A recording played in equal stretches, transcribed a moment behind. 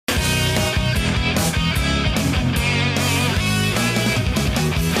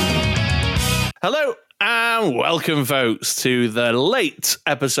Hello and welcome, folks, to the late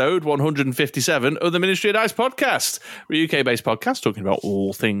episode 157 of the Ministry of Dice podcast. We're a UK-based podcast talking about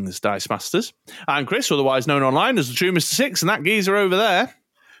all things Dice Masters. I'm Chris, otherwise known online as the True Mr. Six, and that geezer over there.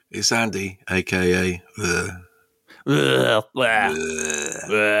 It's Andy, a.k.a.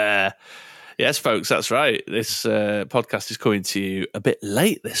 Yes, folks, that's right. This podcast is coming to you a bit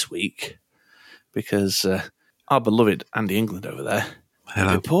late this week because our beloved Andy England over there.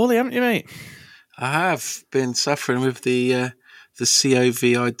 Hello. You've been poorly, haven't you, mate? I have been suffering with the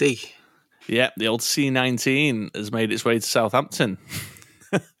COVID. Yeah, the old C-19 has made its way to Southampton.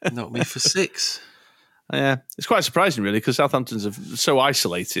 Knocked me for six. Yeah, it's quite surprising, really, because Southampton's so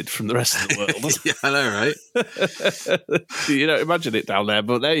isolated from the rest of the world. Yeah, I know, right? You don't imagine it down there,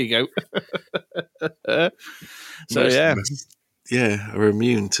 but there you go. So, yeah, are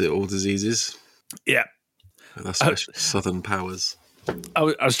immune to all diseases. Yeah. That's special southern powers. I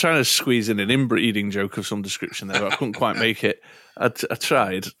was trying to squeeze in an inbreeding joke of some description there, but I couldn't quite make it. I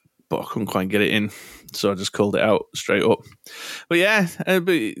tried, but I couldn't quite get it in, so I just called it out straight up. But yeah,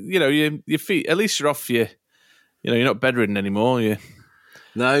 but you know, your feet. At least you're off you're not bedridden anymore.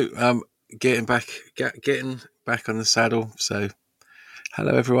 No, getting back on the saddle. So,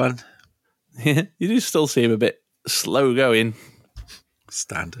 hello everyone. Yeah, you do still seem a bit slow going.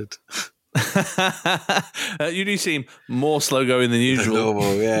 Standard. You do seem more slow going than usual.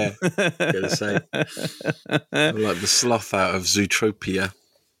 Normal, yeah. Gotta say, I'm like the sloth out of Zootopia.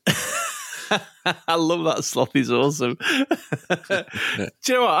 I love that sloth. He's awesome. Do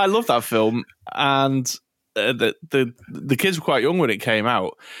you know what? I love that film, and the kids were quite young when it came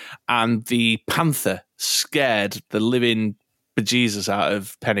out, and the panther scared the living bejesus out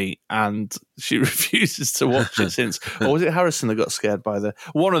of Penny, and she refuses to watch it since. Or was it Harrison that got scared by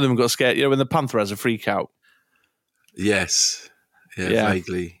one of them got scared, when the panther has a freak out? Yes. Yeah.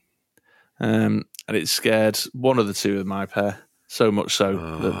 Vaguely. And it scared one of the two of my pair, so much so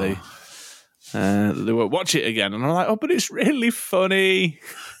that they won't watch it again. And I'm like, but it's really funny.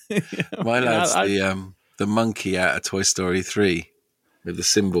 My lad's the monkey out of Toy Story 3 with the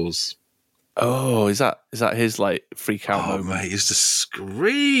cymbals. Oh, is that his freak out moment? Mate, he used to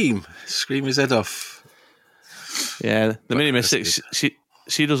scream his head off. Yeah, the Mini Miss Six,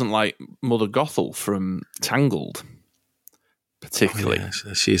 she doesn't like Mother Gothel from Tangled particularly. Oh,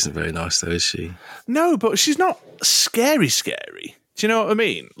 yeah, she isn't very nice though, is she? No, but she's not scary. Do you know what I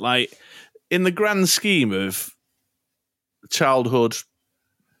mean? Like, in the grand scheme of childhood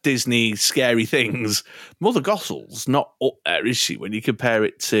Disney scary things, Mother Gothel's not up there, is she? When you compare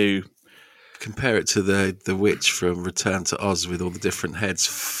it to the witch from Return to Oz with all the different heads.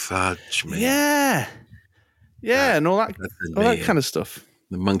 Fudge me. Yeah, and all that kind of stuff.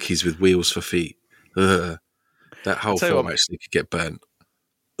 The monkeys with wheels for feet. Ugh. That whole film actually could get burnt.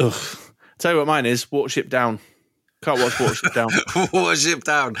 Ugh. Tell you what mine is, Watership Down. Can't watch Watership Down. Watership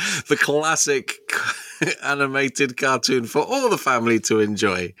Down, the classic animated cartoon for all the family to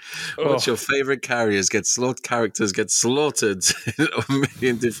enjoy. What's your favourite characters get slaughtered in a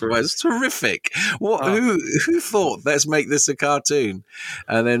million different ways? It's terrific. Who thought, let's make this a cartoon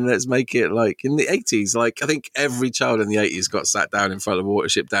and then let's make it like in the 80s? Like, I think every child in the 80s got sat down in front of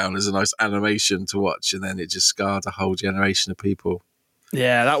Watership Down as a nice animation to watch, and then it just scarred a whole generation of people.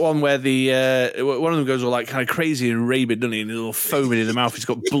 Yeah, that one where one of them goes all like kind of crazy and rabid, doesn't he? And he's all foaming in the mouth. He's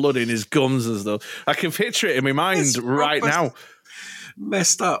got blood in his gums and stuff. I can picture it in my mind right now.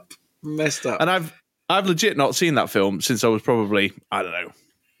 Messed up. And I've legit not seen that film since I was probably, I don't know,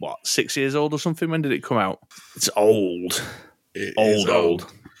 6 years old or something. When did it come out? It's old. Old.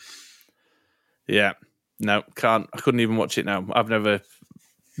 Yeah. No, can't. I couldn't even watch it now. I've never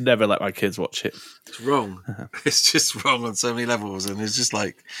let my kids watch it. It's wrong. It's just wrong on so many levels, and it's just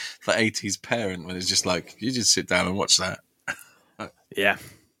like the 80s parent when it's just like, you just sit down and watch that. Yeah,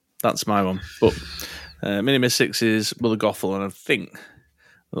 that's my one. But Mini Miss Six is Mother Gothel, and I think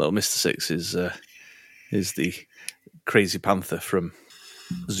Little Mr. Six is the crazy panther from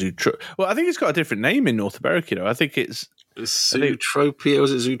Zootopia. Well, I think it's got a different name in North America. I think it's Zootopia.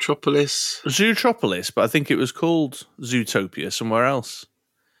 Was it Zootropolis? Zootropolis, but I think it was called Zootopia somewhere else.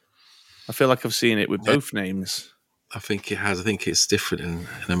 I feel like I've seen it with both names. I think it has. I think it's different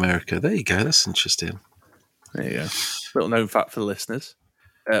in America. There you go. That's interesting. There you go. Little known fact for the listeners.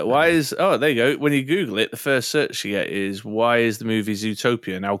 There you go. When you Google it, the first search you get is, why is the movie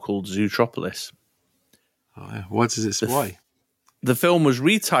Zootopia now called Zootropolis? Oh, yeah. What is it? Why? The film was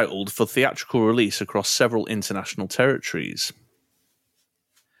retitled for theatrical release across several international territories.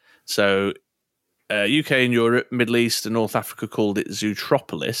 So, UK and Europe, Middle East and North Africa called it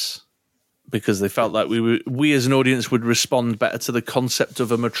Zootropolis, because they felt like we as an audience would respond better to the concept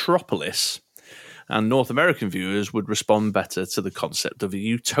of a metropolis. and North American viewers would respond better to the concept of a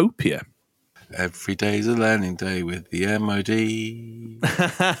utopia. Every day's a learning day with the MOD.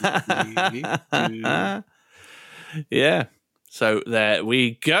 Yeah. So there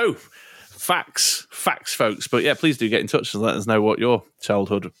we go. Facts, folks. But yeah, please do get in touch and let us know what your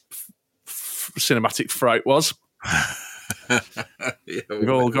childhood cinematic fright was. Yeah, We've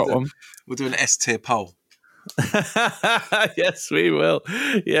all got one. We'll do an S-tier poll. Yes, we will.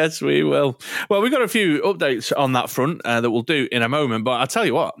 Yes, we will. Well, we've got a few updates on that front that we'll do in a moment. But I'll tell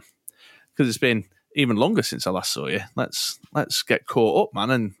you what, because it's been even longer since I last saw you, let's get caught up,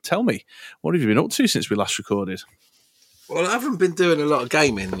 man, and tell me, what have you been up to since we last recorded? Well, I haven't been doing a lot of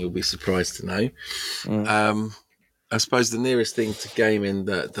gaming, you'll be surprised to know. I suppose the nearest thing to gaming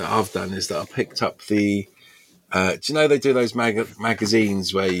that I've done is that I picked up the... do you know they do those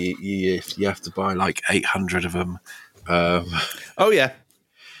magazines where you have to buy like 800 of them? Oh, yeah.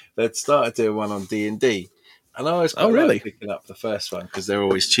 They'd started doing one on D&D. And I always quite like picking up the first one because they're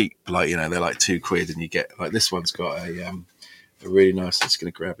always cheap. Like, you know, they're like £2 and you get... Like this one's got a really nice... I'm just going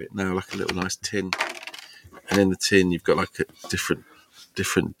to grab it now, like a little nice tin. And in the tin, you've got like different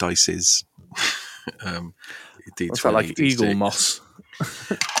dices. What's that, like D6. Eagle moss?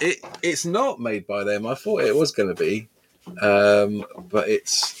 It's not made by them. I thought it was going to be. But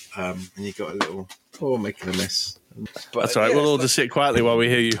it's... and you got a little... Oh, making a mess. But, that's all right. We'll all just sit quietly while we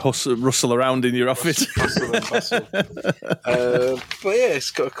hear you rustle around in your office. Hustle and bustle. But yeah,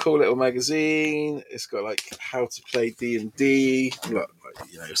 it's got a cool little magazine. It's got like how to play D&D. Like,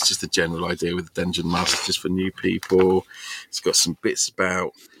 you know, it's just a general idea with the Dungeon Master just for new people. It's got some bits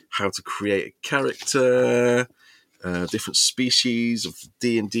about how to create a character, different species of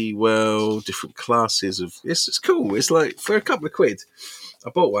D&D world, different classes of. It's cool. It's like for a couple of quid. I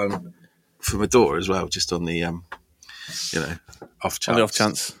bought one for my daughter as well, just on the off chance. On the off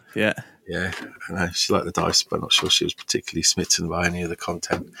chance, yeah. Yeah, I know. She liked the dice, but I'm not sure she was particularly smitten by any of the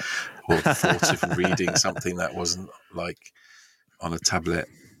content or the thought of reading something that wasn't like on a tablet.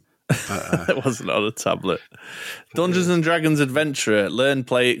 But, it wasn't on a tablet. Dungeons and Dragons Adventurer. Learn,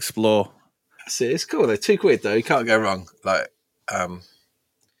 play, explore. See, it's cool. They're £2 though. You can't go wrong. Like,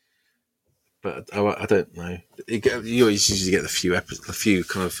 but I don't know. You always usually get a few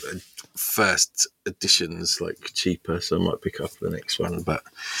kind of first editions like cheaper, so I might pick up the next one. But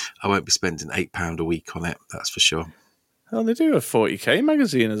I won't be spending £8 a week on it. That's for sure. Oh, they do a 40k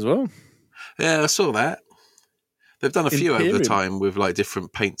magazine as well. Yeah, I saw that. They've done a few over the time with like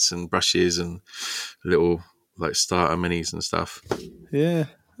different paints and brushes and little like starter minis and stuff. Yeah.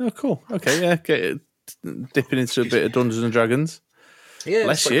 Oh, cool. Okay, yeah. Get it, dipping into a bit of Dungeons and Dragons. Yeah,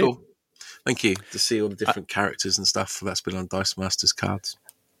 bless you. Cool. Thank you to see all the different characters and stuff that's been on Dice Masters cards.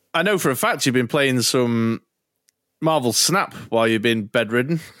 I know for a fact you've been playing some Marvel Snap while you've been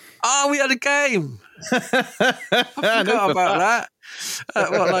bedridden. Oh, we had a game. I forgot about that.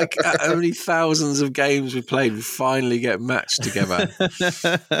 How many thousands of games we played, we finally get matched together.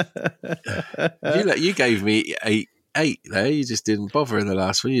 You gave me eight there. You just didn't bother in the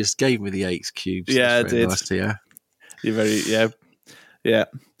last one. You just gave me the 8 cubes. Yeah, I did. Nice to you. You're very, yeah.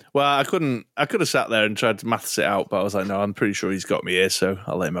 Well, I could have sat there and tried to maths it out, but I was like, no, I'm pretty sure he's got me here, so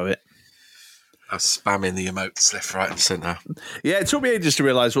I'll let him have it. I was spamming the emotes left, right, and centre. Yeah, it took me ages to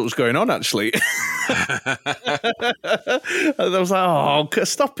realise what was going on, actually. And I was like, oh,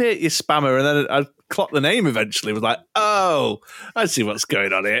 stop it, you spammer. And then I clocked the name eventually. I was like, oh, I see what's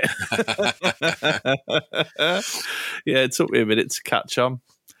going on here. Yeah, it took me a minute to catch on.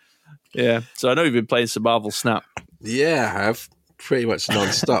 Yeah, so I know you've been playing some Marvel Snap. Yeah, I have. Pretty much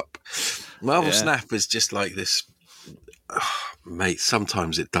non-stop. Marvel Snap is just like this... mate,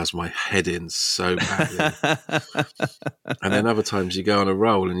 sometimes it does my head in so badly. And then other times you go on a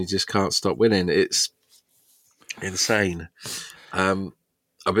roll and you just can't stop winning. It's insane. I've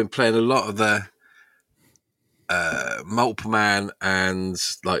been playing a lot of the Multiple Man and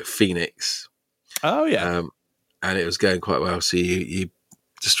like Phoenix. Oh, yeah. And it was going quite well. So you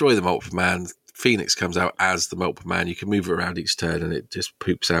destroy the Multiple Man. Phoenix comes out as the Multiple Man. You can move it around each turn and it just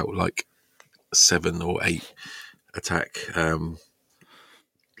poops out like 7 or 8 attack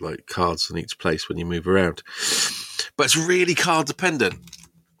like cards in each place when you move around. But it's really card dependent.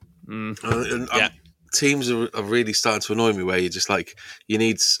 Teams are really starting to annoy me where you're just like, you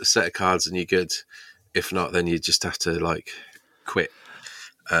need a set of cards and you're good. If not, then you just have to like quit.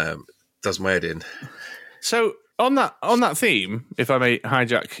 Does my head in. So on that theme, if I may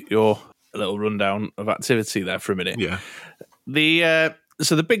hijack your little rundown of activity there for a minute. Yeah.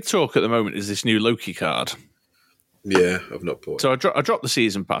 So the big talk at the moment is this new Loki card. Yeah, I've not bought it. So I dropped the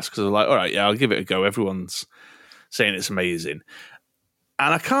season pass because I was like, all right, yeah, I'll give it a go. Everyone's saying it's amazing.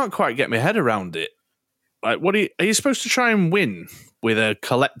 And I can't quite get my head around it. Like, are you supposed to try and win with a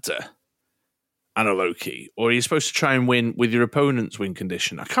collector and a Loki, or are you supposed to try and win with your opponent's win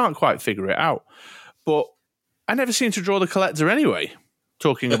condition? I can't quite figure it out, but I never seem to draw the collector anyway.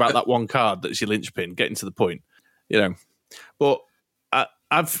 Talking about that one card that's your linchpin, getting to the point, But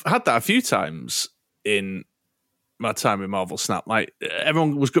I've had that a few times in my time with Marvel Snap. Like,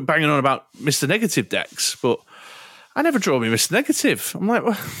 everyone was banging on about Mr. Negative decks, but I never draw me Mr. Negative. I'm like,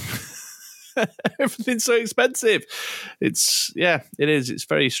 well, everything's so expensive. It is. It's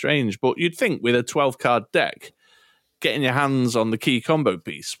very strange. But you'd think with a 12-card deck, getting your hands on the key combo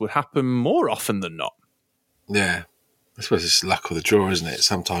piece would happen more often than not. Yeah. I suppose it's luck of the draw, isn't it?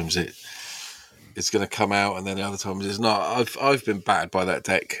 Sometimes it's going to come out, and then the other times it's not. I've been battered by that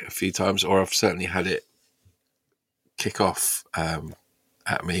deck a few times, or I've certainly had it kick off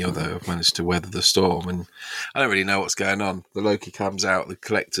at me, although I've managed to weather the storm. And I don't really know what's going on. The Loki comes out, the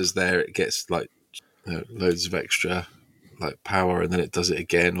collector's there, it gets like loads of extra like power, and then it does it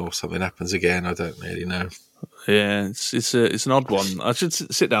again, or something happens again. I don't really know. Yeah, it's an odd one. I should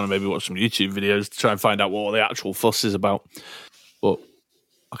sit down and maybe watch some YouTube videos to try and find out what the actual fuss is about. But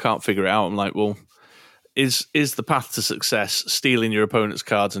I can't figure it out. I'm like, well, is the path to success stealing your opponent's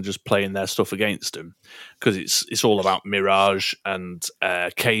cards and just playing their stuff against them? Because it's all about Mirage and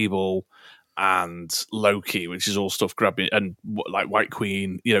Cable and Loki, which is all stuff grabbing, and like White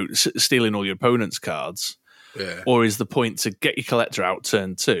Queen, stealing all your opponent's cards. Yeah. Or is the point to get your collector out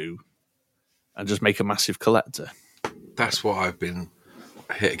turn 2 and just make a massive collector? That's what I've been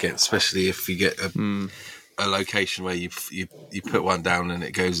hit against, especially if you get a location where you put one down and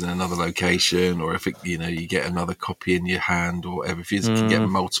it goes in another location, or if you get another copy in your hand, or whatever. If you can get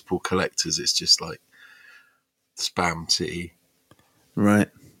multiple collectors, it's just like spam city. Right.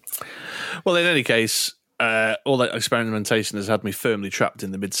 Well, in any case, all that experimentation has had me firmly trapped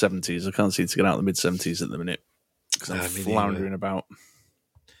in the mid-70s. I can't seem to get out of the mid-70s at the minute because I'm floundering about.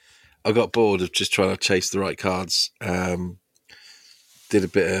 I got bored of just trying to chase the right cards. Did a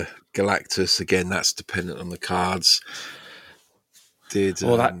bit of Galactus again. That's dependent on the cards. Have you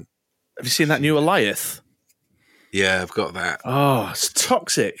seen that new Alioth? Yeah, I've got that. Oh, it's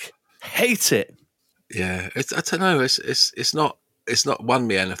toxic. Hate it. Yeah, I don't know. It's not won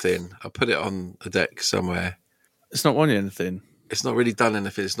me anything. I put it on a deck somewhere. It's not won you anything. It's not really done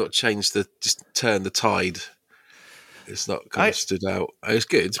anything. It's not changed just turned the tide. It's not kind of stood out. It's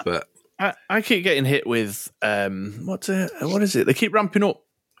good, but I keep getting hit with what is it? They keep ramping up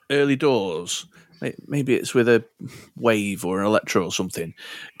early doors. Maybe it's with a wave or an electro or something.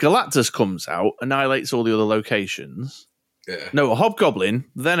 Galactus comes out, annihilates all the other locations. Yeah. No, a Hobgoblin,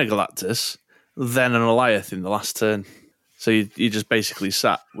 then a Galactus, then an Alioth in the last turn. So you just basically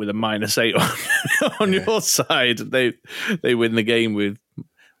sat with a -8 on your side. They win the game with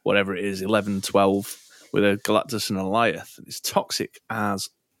whatever it is, 11-12 with a Galactus and an Alioth. It's toxic as.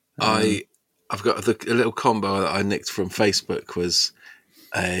 I've got a little combo that I nicked from Facebook was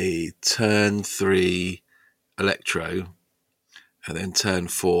a turn 3 Electro and then turn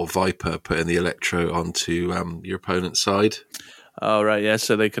 4 Viper, putting the Electro onto your opponent's side. Oh, right, yeah,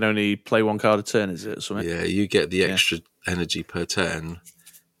 so they can only play one card a turn, is it? Or something? Yeah, you get the extra energy per turn,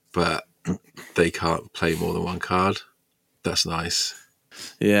 but they can't play more than one card. That's nice.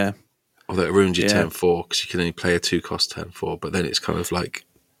 Yeah. Although it ruins your turn 4 because you can only play a 2-cost turn 4, but then it's kind of like,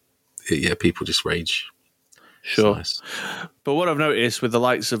 people just rage. Sure. Nice. But what I've noticed with the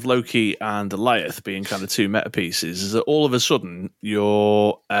likes of Loki and Alioth being kind of two meta pieces is that all of a sudden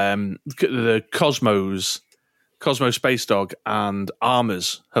your the Cosmo Space Dog and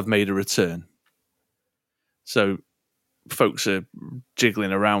Armors have made a return. So folks are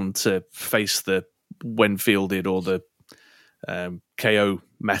jiggling around to face the when fielded or the KO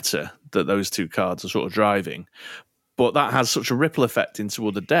meta that those two cards are sort of driving. But that has such a ripple effect into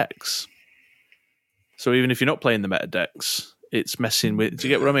other decks. So even if you're not playing the meta decks, it's messing with. Do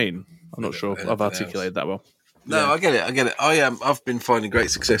you get what I mean? I'm not sure I've articulated that well. No, I get it. I've been finding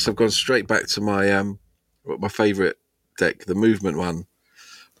great success. I've gone straight back to my favourite deck, the movement one,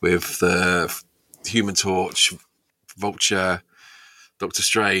 with the Human Torch, Vulture, Doctor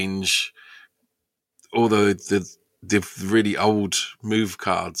Strange, all the really old move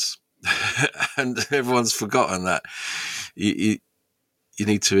cards, and everyone's forgotten that you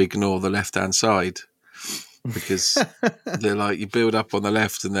need to ignore the left-hand side. Because they're like, you build up on the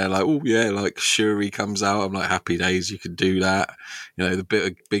left and they're like, oh yeah, like Shuri comes out. I'm like, happy days, you can do that.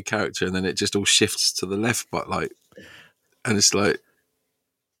 The big character, and then it just all shifts to the left, but like, and it's like,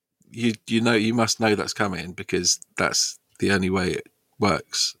 you must know that's coming because that's the only way it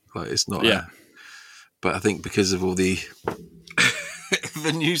works. Like, it's not. Yeah. But I think because of all the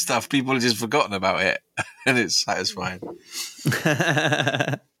the new stuff, people have just forgotten about it, and it's satisfying.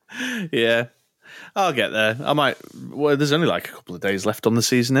 Yeah, I'll get there. I might. Well, there's only like a couple of days left on the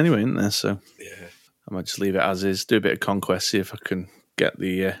season anyway, isn't there? So Yeah. I might just leave it as is. Do a bit of conquest, see if I can get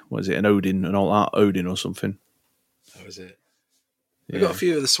the what is it, an Odin, an alt art Odin or something. That was it. Yeah. We got a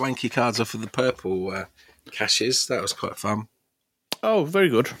few of the swanky cards off of the purple caches. That was quite fun. Oh, very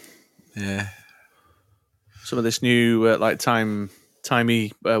good. Yeah. Some of this new like timey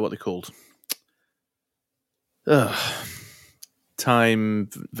what they called time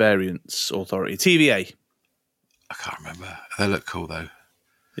variance authority TVA. I can't remember. They look cool though.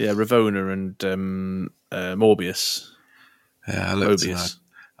 Yeah, Ravona and Morbius. Yeah, I looked.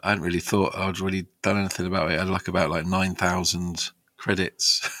 I hadn't really thought I'd really done anything about it. I had about 9,000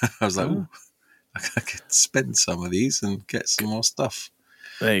 credits. I was like, ooh, I could spend some of these and get some more stuff.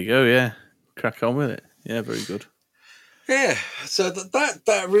 There you go. Yeah, crack on with it. Yeah, very good. Yeah, so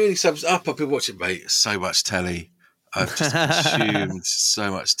that really sums up. I've been watching, mate, so much telly. I've just consumed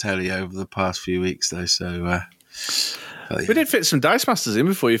so much telly over the past few weeks, though. So yeah. We did fit some Dice Masters in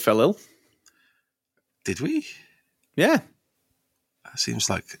before you fell ill. Did we? Yeah. That seems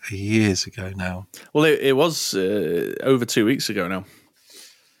like years ago now. Well, it was over 2 weeks ago now.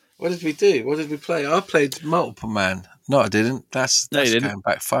 What did we do? What did we play? I played Multiple Man. No, I didn't. That's going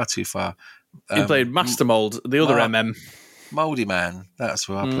back far too far. You played Master Mold, the other MM. Moldy Man. That's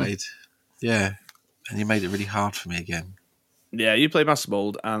what I played. Yeah. And you made it really hard for me again. Yeah, you played Master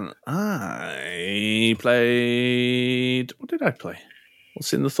Mold, and I played... What did I play?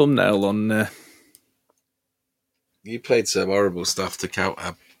 What's in the thumbnail on... You played some horrible stuff to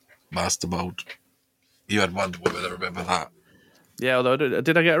counter Master Mold. You had Wonder Woman, I remember that. Yeah, although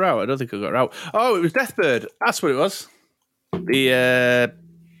did I get her out? I don't think I got her out. Oh, it was Deathbird. That's what it was. The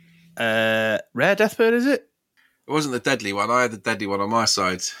rare Deathbird, is it? It wasn't the deadly one. I had the deadly one on my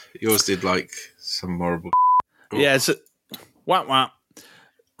side. Yours did some horrible. Yeah, it's whap whap.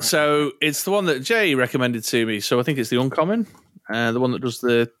 So it's the one that Jay recommended to me. So I think it's the uncommon, the one that does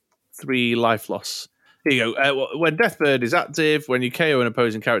the 3 life loss. Here you go. When Deathbird is active, when you KO an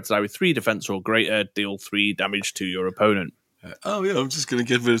opposing character die with 3 defense or greater, deal 3 damage to your opponent. I'm just going to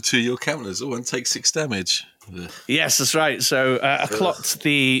give rid of 2 of your counters. And take 6 damage. Yes, that's right. So I clocked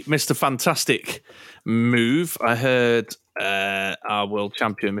the Mr. Fantastic move. I heard our world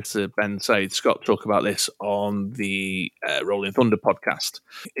champion, Mr. Ben Said Scott, talk about this on the Rolling Thunder podcast.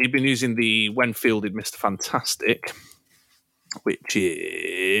 He'd been using the when fielded Mr. Fantastic, which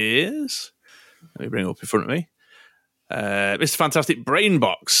is... Let me bring it up in front of me. Mr. Fantastic Brain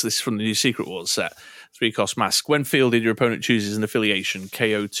Box. This is from the new Secret Wars set. 3-cost mask. When fielded, your opponent chooses an affiliation.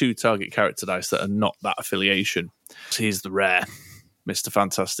 KO 2 target character dice that are not that affiliation. So here's the rare Mr.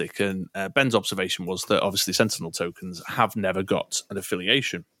 Fantastic. And Ben's observation was that obviously Sentinel tokens have never got an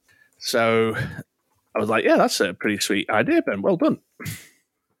affiliation. So I was like, yeah, that's a pretty sweet idea, Ben. Well done.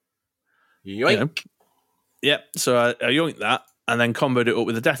 Yoink. Yeah, so I yoinked that. And then comboed it up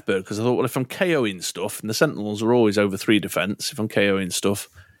with the Deathbird because I thought, well, if I'm KOing stuff, and the Sentinels are always over 3 defense, if I'm KOing stuff,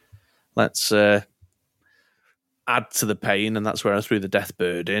 let's add to the pain, and that's where I threw the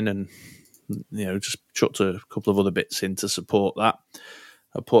Deathbird in, and just chucked a couple of other bits in to support that.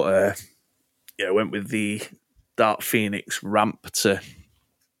 I went with the Dark Phoenix ramp to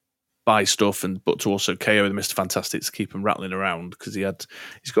buy stuff, but to also KO the Mr. Fantastic to keep him rattling around because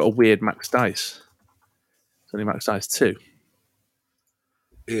he's got a weird max dice. It's only max dice 2.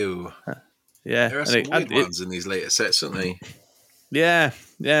 Ew. Yeah. There are some weird ones in these later sets, aren't they? Yeah,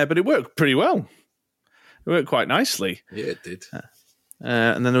 but it worked pretty well. It worked quite nicely. Yeah, it did.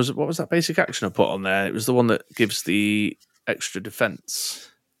 And then what was that basic action I put on there? It was the one that gives the extra defense.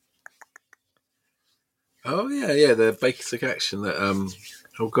 Oh, yeah, the basic action that,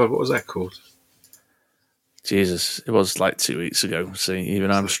 oh God, what was that called? Jesus, it was like 2 weeks ago. See,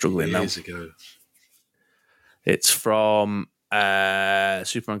 even I'm struggling now. Years ago. It's from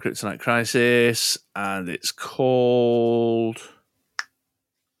Superman Kryptonite Crisis, and it's called...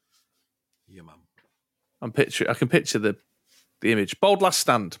 Yeah, man. I can picture the image. Bold Last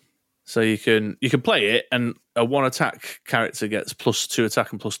Stand. So you can play it, and a 1 attack character gets +2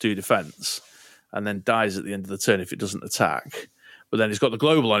 attack and +2 defense, and then dies at the end of the turn if it doesn't attack. But then it's got the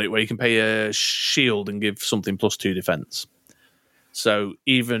global on it where you can pay a shield and give something +2 defense. So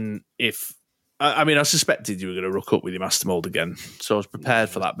even if... I suspected you were going to rook up with your Master Mold again, so I was prepared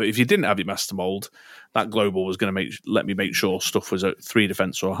for that. But if you didn't have your Master Mold, that global was going to let me make sure stuff was at 3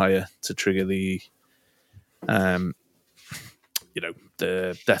 defense or higher to trigger the, the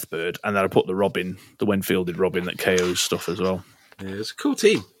Deathbird, and then I put the Robin, the when-fielded Robin that KOs stuff as well. Yeah, it's a cool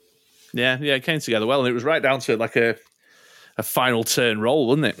team. Yeah, it came together well, and it was right down to like a a final turn roll,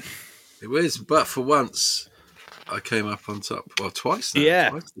 wasn't it? It was, but for once, I came up on top. Well, twice now. Yeah.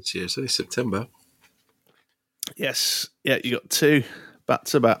 Twice this year. It's only September. Yes. Yeah, you got 2 back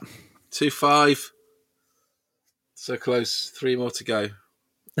to back. 2-5. So close. 3 more to go.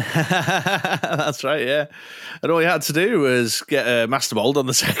 That's right, yeah. And all you had to do was get a master mold on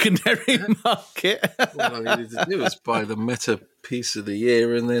the secondary market. All I needed to do was buy the meta piece of the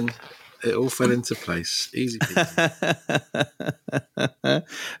year, and then it all fell into place. Easy peasy. It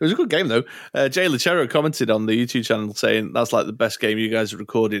was a good game, though. Jay Lucero commented on the YouTube channel saying that's like the best game you guys have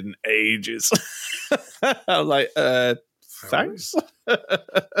recorded in ages. I was like, thanks.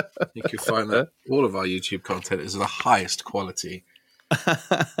 You can find that all of our YouTube content is of the highest quality.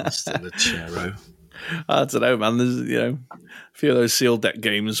 Mr. Lucero. I don't know, man. There's, a few of those sealed deck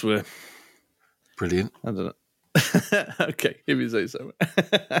games were brilliant. I don't know. Okay, if you say so.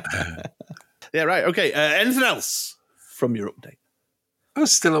 Yeah, right. Okay. Anything else from your update? I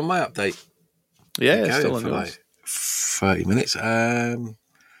was still on my update. Yeah, still on for yours. like 30 minutes. No,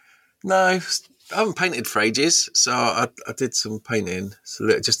 I haven't painted for ages, so I did some painting,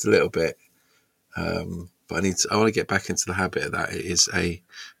 just a little bit. But I want to get back into the habit of that. It is a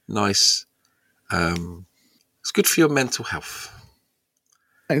nice. It's good for your mental health.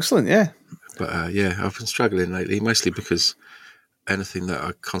 Excellent. Yeah. But I've been struggling lately, mostly because anything that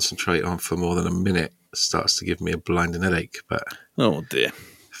I concentrate on for more than a minute starts to give me a blinding headache. But oh dear,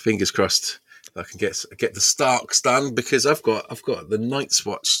 fingers crossed I can get the Starks done, because I've got the Night's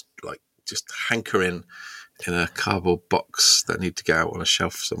Watch like just hankering in a cardboard box that I need to get out on a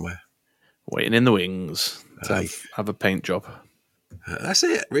shelf somewhere. Waiting in the wings to have a paint job. That's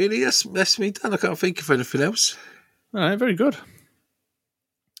it, really. That's me done. I can't think of anything else. All right, very good.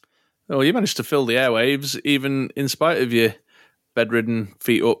 Well, you managed to fill the airwaves, even in spite of your bedridden,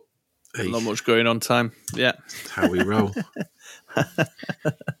 feet up, not much going on time. Yeah. That's how we roll.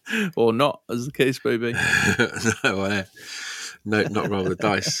 Or not, as the case may be. No, not roll the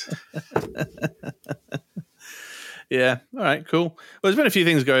dice. Yeah. All right, cool. Well, there's been a few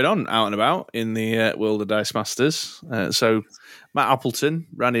things going on out and about in the world of Dice Masters. So Matt Appleton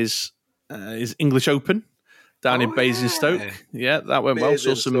ran his English Open down in Basingstoke. Yeah, that went well.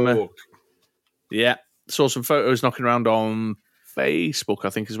 Saw some photos knocking around on Facebook, I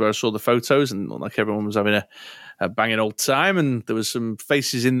think is where I saw the photos, and looked like everyone was having a banging old time, and there was some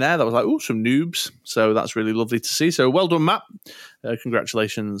faces in there that was like, oh, some noobs. So that's really lovely to see. So well done, Matt.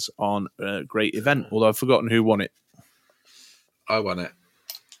 Congratulations on a great event, although I've forgotten who won it. I won it.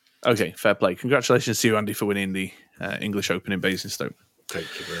 Okay, fair play. Congratulations to you, Andy, for winning the English Open in Basingstoke. Thank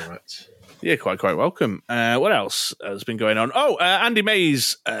you very much. Yeah, quite welcome. What else has been going on? Oh, Andy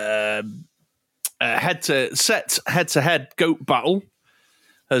May's head-to-head goat battle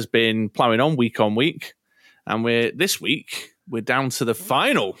has been ploughing on week, and this week we're down to the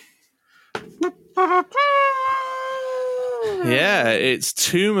final. Yeah, it's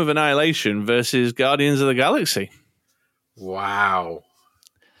Tomb of Annihilation versus Guardians of the Galaxy. Wow.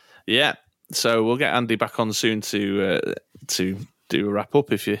 Yeah, so we'll get Andy back on soon to do a wrap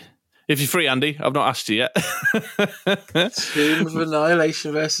up if you're free, Andy. I've not asked you yet. Tomb of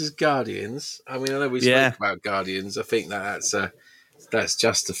Annihilation versus Guardians. I mean, I know we spoke about Guardians. I think that's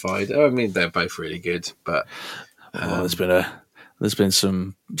justified. I mean, they're both really good, but there's been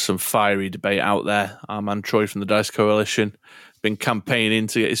some fiery debate out there. Our man Troy from the Dice Coalition been campaigning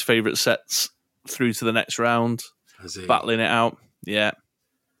to get his favourite sets through to the next round, battling it out. Yeah,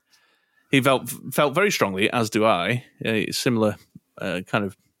 he felt very strongly, as do I. Similar kind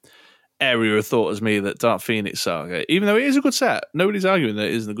of area of thought as me, that Dark Phoenix Saga, even though it is a good set, nobody's arguing that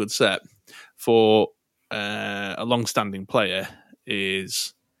it isn't a good set, for a long-standing player,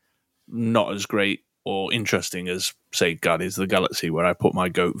 is not as great or interesting as, say, Guardians of the Galaxy, where I put my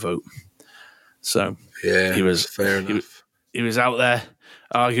GOAT vote. So yeah, he was fair enough. He was out there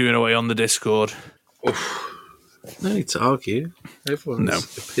arguing away on the Discord. Oof. No need to argue.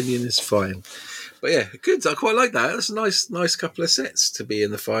 Everyone's opinion is fine. But yeah, good. I quite like that. That's a nice couple of sets to be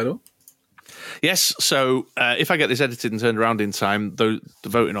in the final. Yes, so if I get this edited and turned around in time, the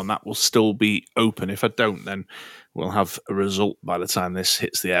voting on that will still be open. If I don't, then we'll have a result by the time this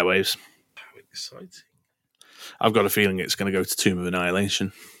hits the airwaves. How exciting. I've got a feeling it's going to go to Tomb of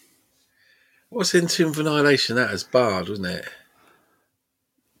Annihilation. What's in Tomb of Annihilation? That was Bard, wasn't it?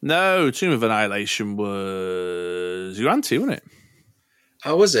 No, Tomb of Annihilation was Uranti, wasn't it?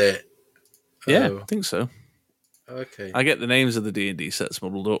 Oh, was it? Yeah, I think so. Okay. I get the names of the D&D sets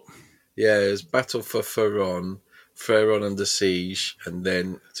muddled up. Yeah, it was Battle for Faron Under Siege, and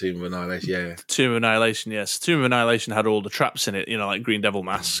then Tomb of Annihilation, yeah. Tomb of Annihilation, yes. Tomb of Annihilation had all the traps in it, like Green Devil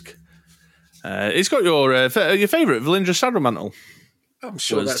Mask. It's got your favourite Valindra Saddlemantle. I'm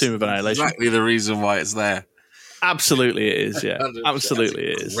sure that's Tomb of Annihilation. exactly the reason why it's there. Absolutely, it is. Yeah,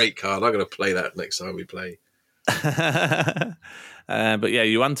 absolutely, it is. Great card. I'm going to play that next time we play. But yeah,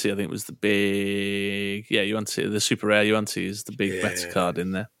 Yuan-Ti, I think, was the big. Yeah, Yuan-Ti, the super rare Yuan-Ti is the big meta card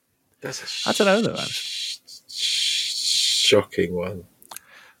in there. I don't know though. Shocking one.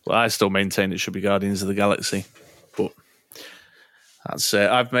 Well, I still maintain it should be Guardians of the Galaxy, but that's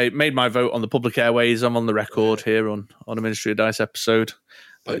I've made my vote on the public airways. I'm on the record here on a Ministry of Dice episode.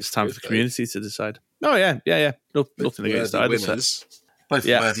 But it's time for the community to decide. Oh yeah. Nothing against either. Winners. Both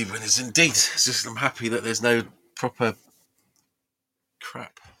worthy winners indeed. It's just I'm happy that there's no proper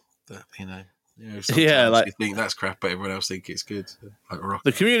crap that sometimes you think that's crap, but everyone else think it's good. Like rock.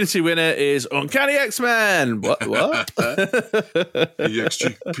 The community winner is Uncanny X-Men. What?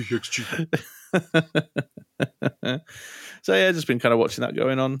 PXG. So yeah, just been kind of watching that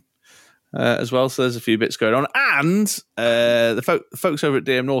going on as well. So there's a few bits going on, and the folks over at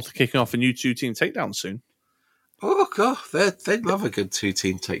DM North are kicking off a new 2-team takedown soon. Oh god, they love a good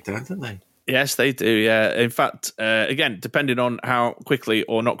 2-team takedown, don't they? Yes, they do, yeah. In fact, again, depending on how quickly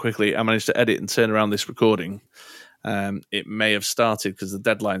or not quickly I manage to edit and turn around this recording, it may have started because the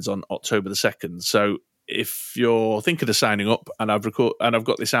deadline's on October the 2nd. So if you're thinking of signing up and I've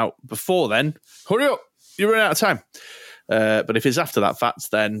got this out before then, hurry up, you're running out of time. But if it's after that fact,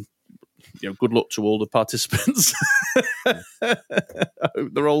 then good luck to all the participants. I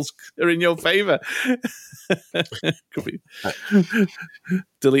hope the rolls are in your favour. Could be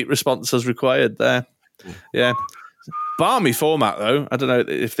delete response as required there. Yeah. Balmy format, though. I don't know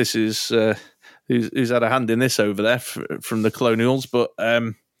if this is who's had a hand in this over there from the Colonials, but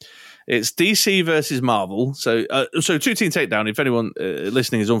it's DC versus Marvel. So 2-team takedown, if anyone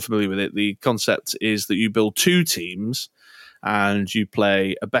listening is unfamiliar with it, the concept is that you build 2 teams and you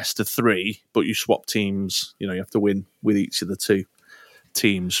play a best of 3, but you swap teams. You have to win with each of the 2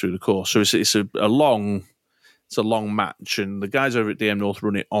 teams through the course. So it's a long match, and the guys over at DM North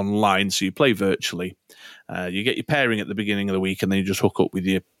run it online, so you play virtually. You get your pairing at the beginning of the week, and then you just hook up with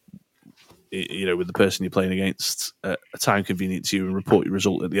with the person you're playing against at a time convenient to you, and report your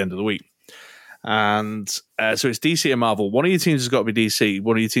result at the end of the week. And so it's DC and Marvel. One of your teams has got to be DC.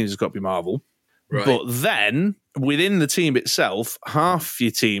 One of your teams has got to be Marvel. Right. But then within the team itself, half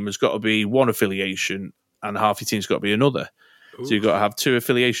your team has got to be one affiliation, and half your team's got to be another. Ooh. So you've got to have 2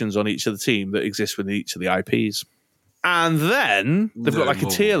 affiliations on each of the team that exist within each of the IPs. And then they've got like a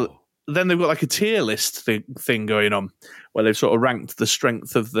tier. Then they've got like a tier list thing going on, where they've sort of ranked the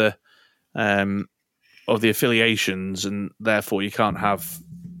strength of the affiliations, and therefore you can't have.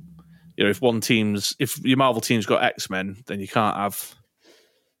 If your Marvel team's got X-Men, then you can't have.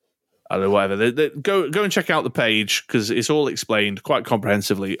 I don't know, whatever. Go and check out the page because it's all explained quite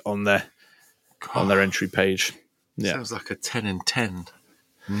comprehensively on their entry page. Yeah. Sounds like a 10 and 10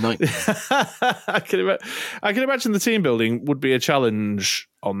 nightmare. I can imagine the team building would be a challenge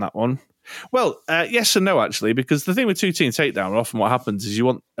on that one. Well, yes and no, actually, because the thing with 2-team takedown, often what happens is you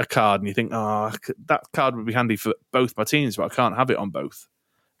want a card and you think, that card would be handy for both my teams, but I can't have it on both.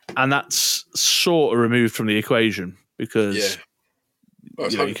 And that's sort of removed from the equation because... Yeah.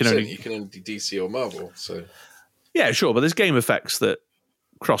 Well, you can only do DC or Marvel. So yeah, sure, but there's game effects that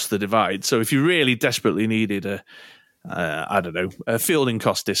cross the divide. So if you really desperately needed a fielding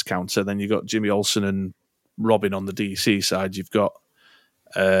cost discounter, then you've got Jimmy Olsen and Robin on the DC side. You've got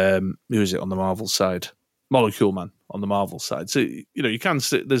who is it on the Marvel side? Molecule Man on the Marvel side. So you can.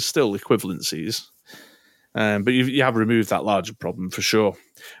 There's still equivalencies, but you have removed that larger problem for sure.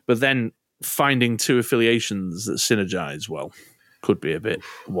 But then finding 2 affiliations that synergize well could be a bit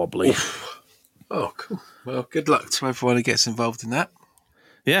wobbly. Oof. Oh, cool. Well, good luck to everyone who gets involved in that.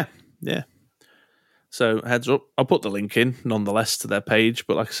 Yeah. So heads up, I'll put the link in nonetheless to their page,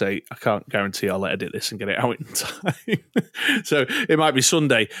 but like I say, I can't guarantee I'll edit this and get it out in time. So it might be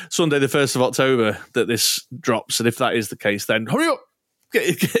Sunday the 1st of October that this drops, and if that is the case, then hurry up,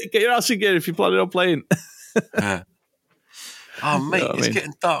 get your ass in gear if you're planning on playing. Oh, mate, it's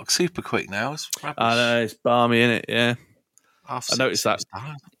getting dark super quick now. It's rubbish. I know, it's balmy, innit? Yeah. I noticed that.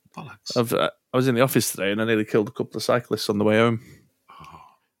 I was in the office today and I nearly killed a couple of cyclists on the way home. Oh,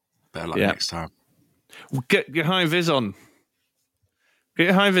 better luck next time. Get your high vis on. Get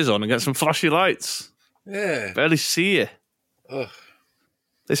your high vis on and get some flashy lights. Yeah. Barely see you. Ugh.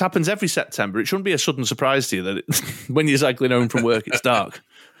 This happens every September. It shouldn't be a sudden surprise to you that when you're cycling home from work, it's dark.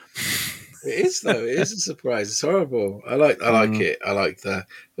 It is, though. It is a surprise. It's horrible. I like it. I like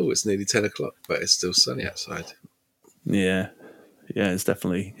it's nearly 10 o'clock, but it's still sunny outside. Yeah, it's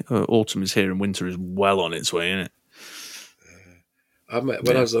definitely autumn is here and winter is well on its way, isn't it?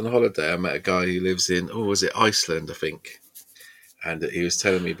 When I was on holiday, I met a guy who lives in, was it Iceland, I think? And he was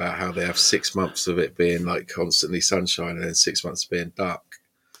telling me about how they have 6 months of it being like constantly sunshine and then 6 months being dark.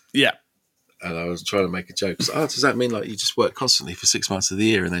 Yeah. And I was trying to make a joke. Does that mean like you just work constantly for 6 months of the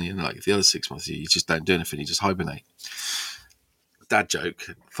year and then like the other 6 months you just don't do anything, you just hibernate? Dad joke.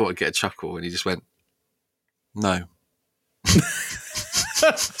 Thought I'd get a chuckle, and he just went, "No."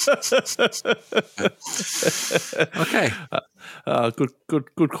 Okay.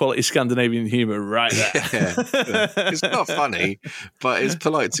 Good quality Scandinavian humour, right there. Yeah. It's not funny, but it's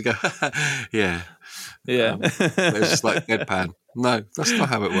polite to go, yeah. It's just like deadpan. No, that's not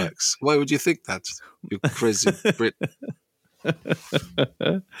how it works. Why would you think that? You crazy Brit.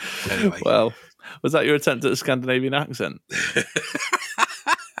 Anyway. Well, was that your attempt at a Scandinavian accent?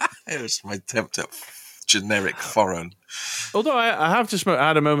 It was my attempt at generic foreign. Although I have just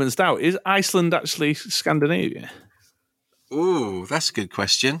had a moment's doubt. Is Iceland actually Scandinavia? Ooh, that's a good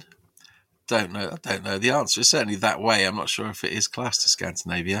question. I don't know. The answer is certainly that way. I'm not sure if it is classed as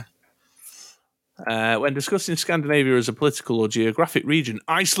Scandinavia. When discussing Scandinavia as a political or geographic region,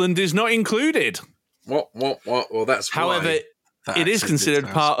 Iceland is not included. What? Well, that's However, why. It is considered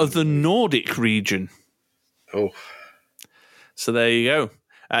part of the Nordic region. Oh. So there you go.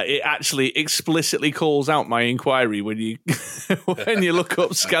 It actually explicitly calls out my inquiry when you when you look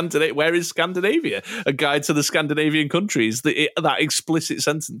up Scandinavia. Where is Scandinavia? A guide to the Scandinavian countries. That explicit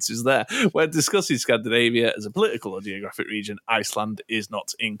sentence is there. When discussing Scandinavia as a political or geographic region, Iceland is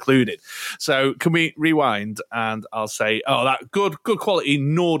not included. So can we rewind and I'll say, that good quality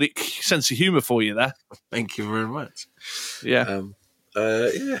Nordic sense of humour for you there. Thank you very much. Yeah.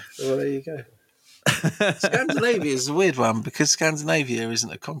 Yeah. Well, there you go. Scandinavia is a weird one because Scandinavia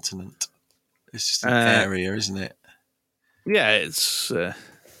isn't a continent. It's just an area, isn't it? Yeah, it's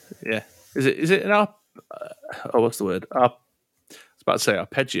yeah. Is it an what's the word? I was about to say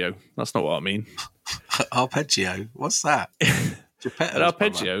arpeggio. That's not what I mean. Arpeggio? What's that? An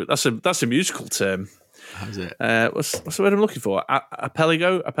arpeggio. That's a musical term. How's it? What's the word I'm looking for?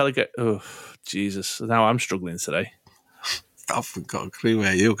 Apelligo. Oh, Jesus! Now I'm struggling today. I've got a clue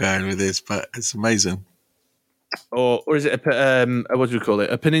where you're going with this, but it's amazing. Or is it what do we call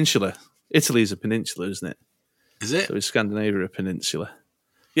it? A peninsula. Italy's a peninsula, isn't it? Is it? So is Scandinavia a peninsula?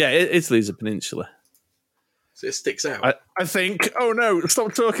 Yeah, Italy's a peninsula. So it sticks out. I think. Oh no!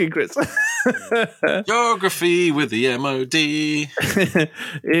 Stop talking, Chris. Geography with the MOD.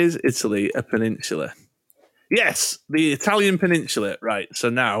 Is Italy a peninsula? Yes, the Italian peninsula. Right. So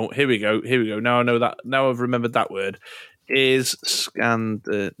now here we go. Now I know that. Now I've remembered that word. Is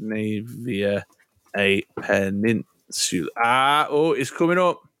Scandinavia a peninsula? It's coming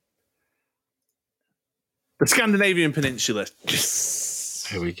up. The Scandinavian Peninsula.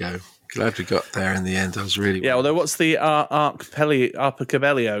 Here we go. Glad we got there in the end. I was really... Yeah, although what's the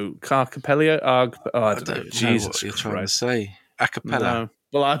archipelago? Carcapelio? I don't know. Jesus what you're trying to say. Acapella. No.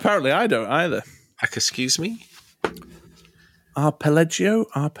 Well, apparently I don't either. Excuse me? Arpeggio?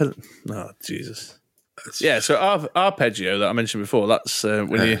 Oh, Jesus. Yeah, so arpeggio that I mentioned before, that's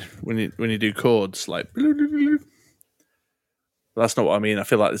when you do chords like. That's not what I mean. I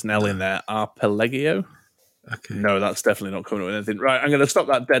feel like there's an L in there. Arpeggio. Okay. No, that's definitely not coming up with anything. Right, I'm going to stop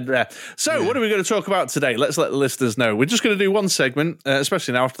that dead there. So, What are we going to talk about today? Let's let the listeners know. We're just going to do one segment,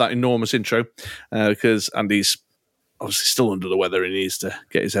 especially now after that enormous intro, because Andy's obviously still under the weather and he needs to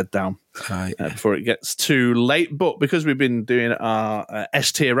get his head down before it gets too late. But because we've been doing our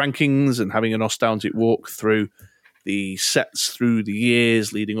S-tier rankings and having a nostalgic walk through the sets through the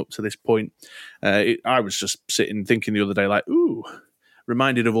years leading up to this point, I was just sitting thinking the other day, like,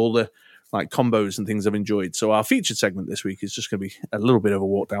 reminded of all the combos and things I've enjoyed. So our featured segment this week is just going to be a little bit of a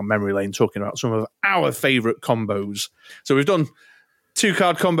walk down memory lane, talking about some of our favourite combos. So we've done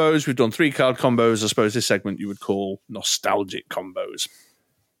 2-card combos, we've done 3-card combos. I suppose this segment you would call nostalgic combos.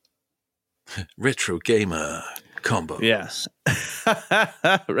 Retro gamer combo. Yes.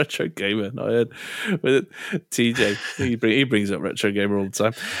 Retro gamer, not heard. TJ, he brings up retro gamer all the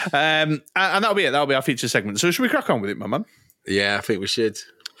time. And that'll be it. That'll be our feature segment. So should we crack on with it, my man? Yeah, I think we should.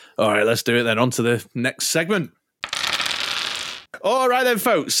 All right, let's do it then. On to the next segment. All right then,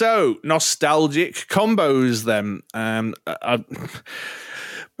 folks. So, nostalgic combos then.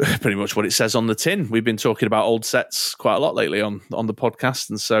 Pretty much what it says on the tin. We've been talking about old sets quite a lot lately on the podcast,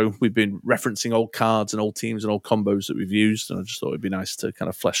 and so we've been referencing old cards and old teams and old combos that we've used, and I just thought it'd be nice to kind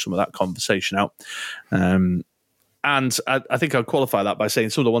of flesh some of that conversation out. And I think I'd qualify that by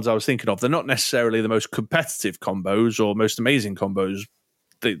saying some of the ones I was thinking of, they're not necessarily the most competitive combos or most amazing combos.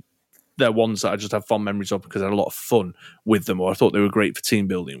 They're ones that I just have fond memories of because I had a lot of fun with them, or I thought they were great for team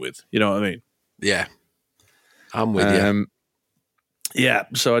building with. You know what I mean? Yeah. I'm with you. Yeah,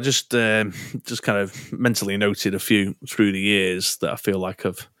 so I just kind of mentally noted a few through the years that I feel like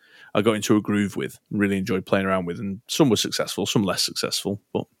I got into a groove with, really enjoyed playing around with, and some were successful, some less successful,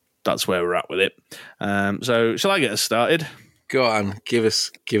 but that's where we're at with it. So shall I get us started? Go on, give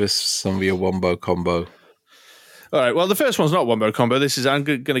us some of your wombo combo. All right. Well, the first one's not wombo combo. I'm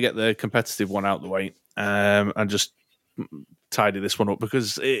going to get the competitive one out the way and just tidy this one up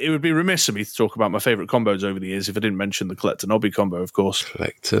because it would be remiss of me to talk about my favourite combos over the years if I didn't mention the Collector Nobby combo, of course.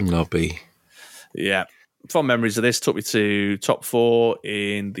 Collector Nobby. Yeah. Fond memories of this. Took me to top 4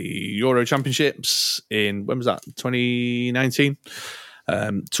 in the Euro Championships when was that? 2019.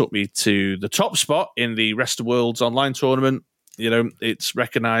 Took me to the top spot in the Rest of Worlds online tournament. You know, it's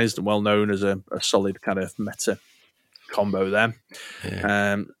recognised and well known as a solid kind of meta combo there.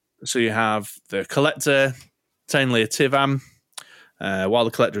 Yeah. So you have the Collector, 10-layer Tivam. While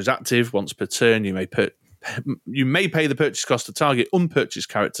the Collector is active, once per turn, you may pay the purchase cost to target unpurchased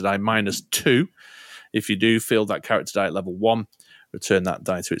character die -2. If you do, field that character die at level 1. Return that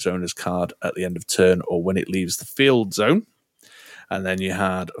die to its owner's card at the end of turn or when it leaves the field zone. And then you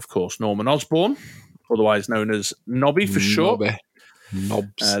had, of course, Norman Osborn, otherwise known as Nobby for short.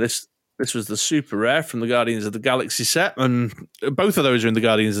 Nobs. This was the super rare from the Guardians of the Galaxy set, and both of those are in the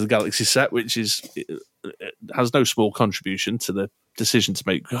Guardians of the Galaxy set, which has no small contribution to the decision to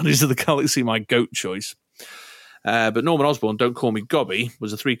make Guardians of the Galaxy my GOAT choice. But Norman Osborn, Don't Call Me Gobby,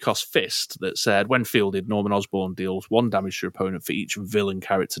 was a 3-cost fist that said, when fielded, Norman Osborn deals 1 damage to your opponent for each villain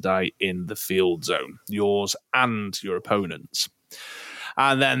character die in the field zone, yours and your opponent's.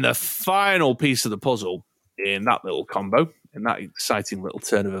 And then the final piece of the puzzle in that little combo, in that exciting little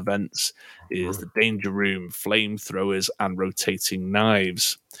turn of events, is the Danger Room, Flamethrowers, and Rotating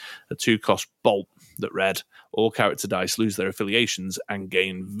Knives. A 2-cost bolt that read, all character dice lose their affiliations and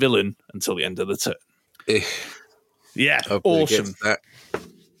gain villain until the end of the turn. Yeah, awesome.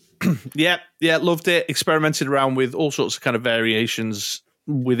 Yeah, loved it. Experimented around with all sorts of kind of variations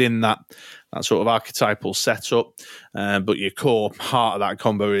within that sort of archetypal setup. But your core heart of that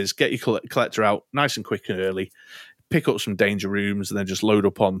combo is get your Collector out nice and quick and early, pick up some Danger Rooms, and then just load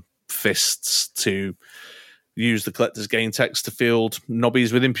up on fists to use the Collector's gain text to field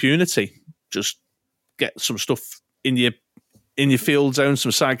Nobbies with impunity. Just get some stuff in your field zone,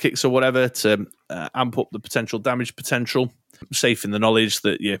 some sidekicks or whatever to amp up the potential damage potential. Safe in the knowledge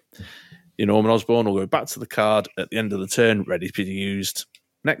that your Norman Osborn will go back to the card at the end of the turn, ready to be used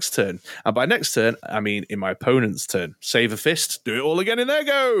next turn. And by next turn, I mean in my opponent's turn. Save a fist, do it all again, and there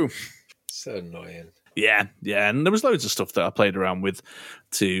go. So annoying. Yeah, and there was loads of stuff that I played around with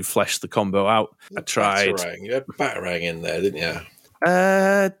to flesh the combo out. I tried. Batarang. You had Batarang in there, didn't you?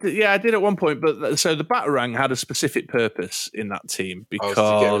 Yeah, I did at one point, but so the Batarang had a specific purpose in that team because to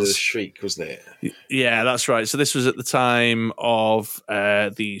get rid of the Shriek, wasn't it? Yeah, that's right. So this was at the time of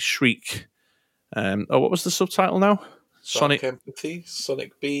the Shriek. What was the subtitle now? Sonic Empathy?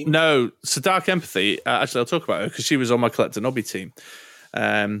 Sonic Beam? No, so Dark Empathy. Actually, I'll talk about her because she was on my Collector Nobby team.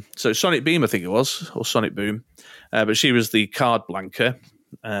 So Sonic Beam, I think it was, or Sonic Boom. But she was the card blanker.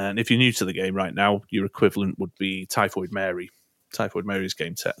 And if you're new to the game right now, your equivalent would be Typhoid Mary. Typhoid Mary's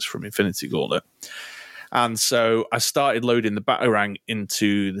game text from Infinity Gauntlet. And so I started loading the Batarang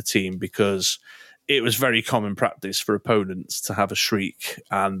into the team because it was very common practice for opponents to have a Shriek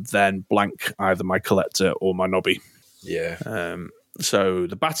and then blank either my Collector or my Nobby. Yeah. So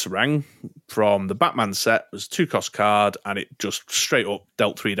the Batarang from the Batman set was 2-cost card, and it just straight up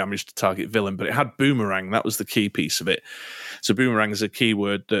dealt 3 damage to target villain, but it had Boomerang. That was the key piece of it. So Boomerang is a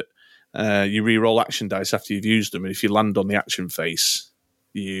keyword that you re-roll action dice after you've used them, and if you land on the action face,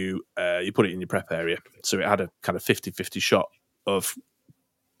 you put it in your prep area. So it had a kind of 50-50 shot of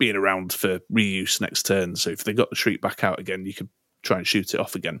being around for reuse next turn. So if they got the Shriek back out again, you could try and shoot it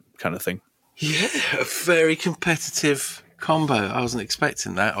off again, kind of thing. Yeah, a very competitive combo. I wasn't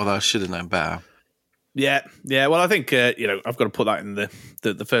expecting that, although I should have known better. Yeah. Well, I think I've got to put that in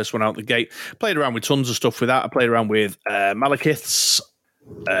the first one out the gate. Played around with tons of stuff with that. I played around with Malekith's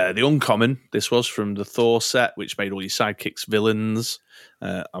the Uncommon. This was from the Thor set, which made all your sidekicks villains.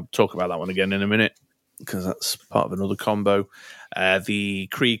 I'll talk about that one again in a minute because that's part of another combo. The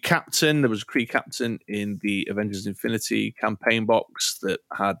Kree Captain. There was a Kree Captain in the Avengers Infinity campaign box that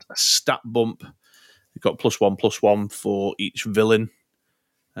had a stat bump. It got +1/+1 for each villain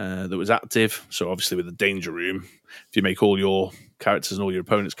that was active. So obviously with the Danger Room, if you make all your characters and all your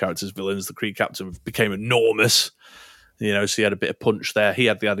opponent's characters villains, the Kree Captain became enormous. So he had a bit of punch there. He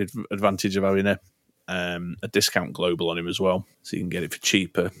had the added advantage of having a discount global on him as well, so you can get it for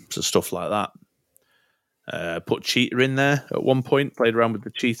cheaper. So stuff like that. Put Cheetah in there at one point. Played around with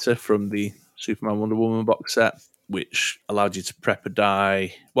the Cheetah from the Superman Wonder Woman box set. which allowed you to prep a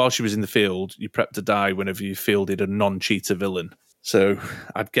die. While she was in the field, you prepped a die whenever you fielded a non-cheater villain. So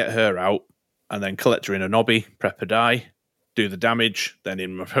I'd get her out and then collect her in an obby, prep a die, do the damage. Then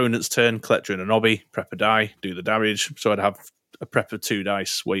in my opponent's turn, collect her in an obby, prep a die, do the damage. So I'd have a prep of 2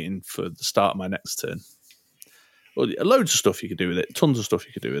 dice waiting for the start of my next turn. Well, loads of stuff you could do with it. Tons of stuff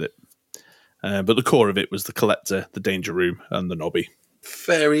you could do with it. But the core of it was the collector, the danger room, and the nobby.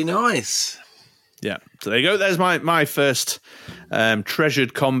 Very nice. Yeah, so there you go. There's my first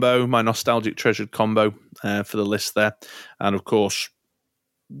treasured combo, my nostalgic treasured combo for the list there. And of course,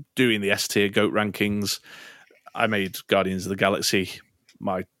 doing the S tier GOAT rankings, I made Guardians of the Galaxy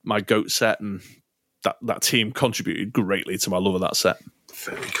my GOAT set, and that team contributed greatly to my love of that set.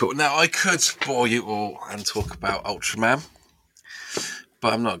 Very cool. Now, I could bore you all and talk about Ultraman,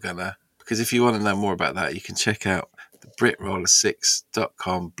 but I'm not gonna, because if you want to know more about that, you can check out the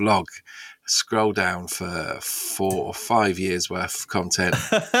BritRoller6.com blog. Scroll down for 4 or 5 years worth of content,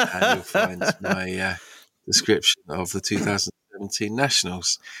 and you'll find my description of the 2017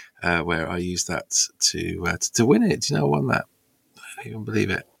 Nationals, where I used that to win it. Do you know I won that? I can't even believe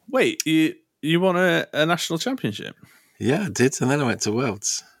it. Wait, you won a national championship? Yeah, I did, and then I went to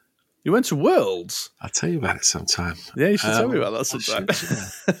Worlds. You went to Worlds? I'll tell you about it sometime. Yeah, you should tell me about that sometime.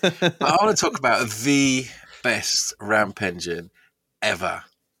 But I want to talk about the best ramp engine ever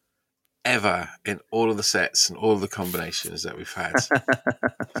in all of the sets and all of the combinations that we've had.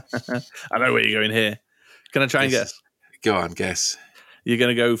 I know where you're going here. Can I try and guess? Go on, guess. You're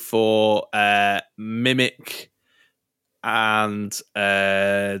going to go for Mimic and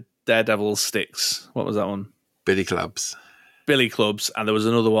Daredevil Sticks. What was that one? Billy Clubs. Billy Clubs, and there was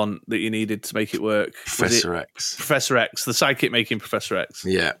another one that you needed to make it work. Professor X. Professor X, the sidekick making Professor X.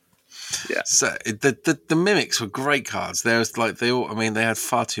 Yeah. So the mimics were great cards. They had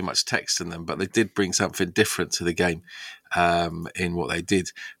far too much text in them, but they did bring something different to the game in what they did.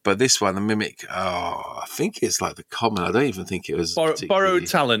 But this one, the mimic, I think it's like the common. I don't even think it was borrowed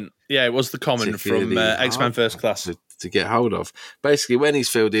talent. Yeah, it was the common from X-Men First Class to get hold of. Basically, when he's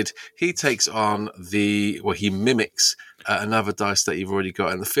fielded, he takes on he mimics another dice that you've already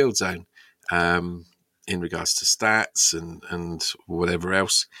got in the field zone. In regards to stats and whatever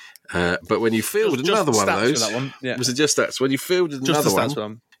else. But when you field another one of those, was it just stats? When you fielded another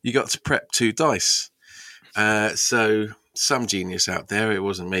one, you got to prep 2 dice. So some genius out there, it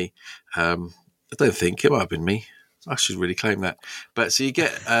wasn't me. I don't think it might have been me. I should really claim that. But so you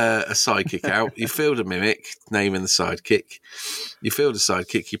get a sidekick out, you field a mimic, naming the sidekick. You field a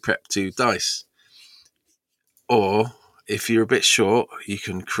sidekick, you prep 2 dice. Or if you're a bit short, you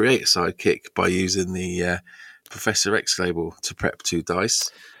can create a sidekick by using the Professor X label to prep 2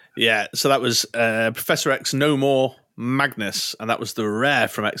 dice. Yeah, so that was Professor X No More Magnus, and that was the rare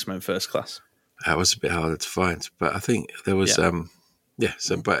from X-Men First Class. That was a bit harder to find, but I think there was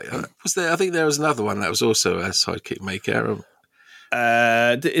was there? I think there was another one that was also a sidekick maker.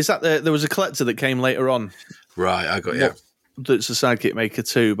 Is that there was a collector that came later on? Right, I got you. That's a sidekick maker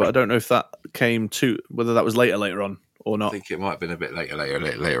too, but I don't know if that came to whether that was later on or not. I think it might have been a bit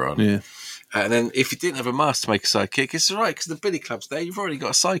later on. Yeah. And then if you didn't have a mask to make a sidekick, it's all right because the Billy Club's there. You've already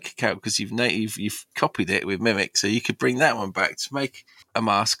got a sidekick out because you've copied it with Mimic, so you could bring that one back to make a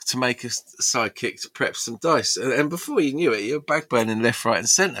mask, to make a sidekick to prep some dice. And before you knew it, you were backburning left, right, and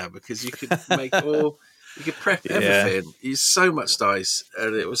centre because you could make you could prep everything. You used so much dice,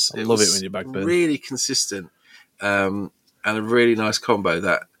 and it was it when you're backburn. Really consistent, and a really nice combo.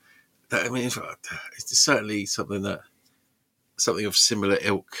 That I mean, it's certainly something of similar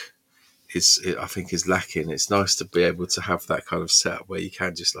ilk. I think is lacking. It's nice to be able to have that kind of setup where you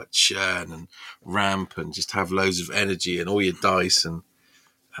can just like churn and ramp and just have loads of energy and all your dice and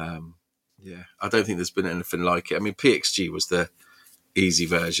I don't think there's been anything like it. I mean, PXG was the easy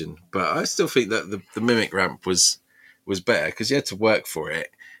version, but I still think that the Mimic ramp was better because you had to work for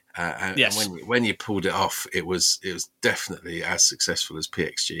it. And when you pulled it off, it was definitely as successful as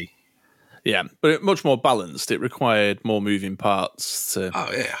PXG. Yeah, but much more balanced. It required more moving parts to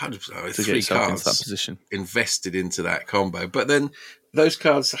 100%. To 3 cards into that position. Invested into that combo. But then those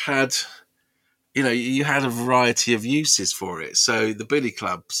cards had, you had a variety of uses for it. So the Billy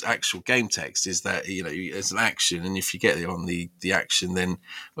Club's actual game text is that, it's an action, and if you get it on the action, then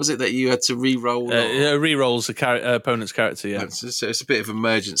was it that you had to re-roll? Re-rolls the opponent's character, yeah. So it's a bit of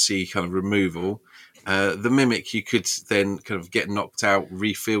emergency kind of removal. The Mimic, you could then kind of get knocked out,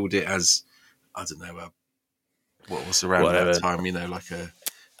 refield it as, I don't know, what was around that time, like a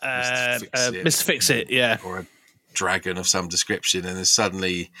Mr. Fix-It, yeah. Or a dragon of some description, and then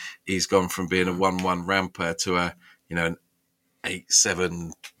suddenly he's gone from being a 1/1 ramper to an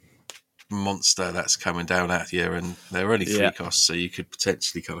 8/7 monster that's coming down at you, and they're only 3 costs, so you could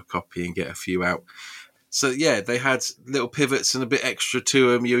potentially kind of copy and get a few out. So yeah, they had little pivots and a bit extra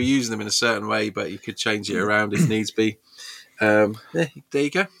to them. You're using them in a certain way, but you could change it around if needs be. There you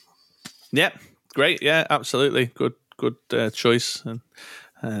go. Yeah, great. Yeah, absolutely. Good choice.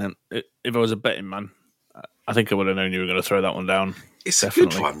 And if I was a betting man, I think I would have known you were going to throw that one down. It's Definitely. a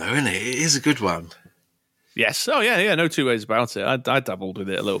good one, though, isn't it? It is a good one. Yes. Oh, yeah. No two ways about it. I dabbled with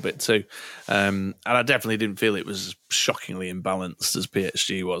it a little bit too, and I definitely didn't feel it was as shockingly imbalanced as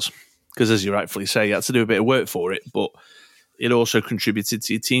PXG was. Because, as you rightfully say, you had to do a bit of work for it, but it also contributed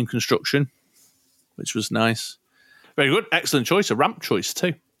to your team construction, which was nice. Very good. Excellent choice. A ramp choice,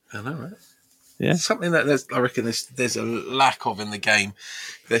 too. I know, right? Yeah. Something that I reckon there's a lack of in the game.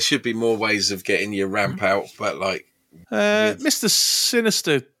 There should be more ways of getting your ramp out, but like... Mr.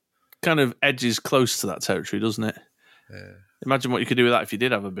 Sinister kind of edges close to that territory, doesn't it? Yeah. Imagine what you could do with that if you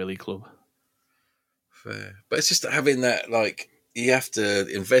did have a billy club. Fair. But it's just having that, like... You have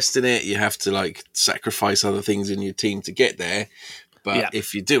to invest in it. You have to like sacrifice other things in your team to get there. But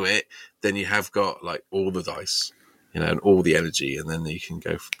if you do it, then you have got like all the dice, and all the energy, and then you can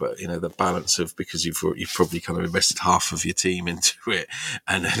go. But the balance of, because you've probably kind of invested half of your team into it,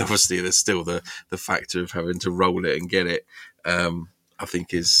 and then obviously there's still the factor of having to roll it and get it. I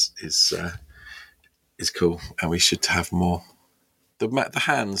think is cool, and we should have more. The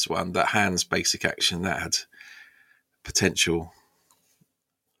hands one, that hands basic action, that had potential.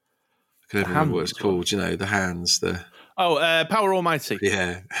 I can't remember what it's called. The hands, Power Almighty.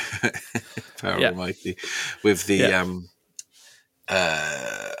 Yeah, Power Almighty, with the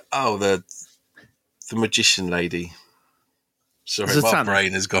the magician lady. Sorry, my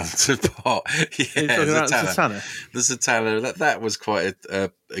brain has gone to pot. Yeah, Zatanna. The Zatanna. That was quite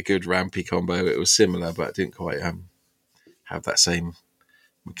a good rampy combo. It was similar, but it didn't quite have that same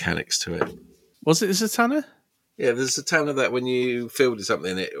mechanics to it. Was it Zatanna? Yeah, there's a Zatanna that when you fielded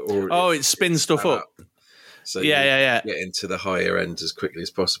something, it spins stuff up. So you get into the higher end as quickly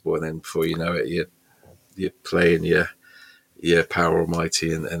as possible, and then before you know it, you're playing your Power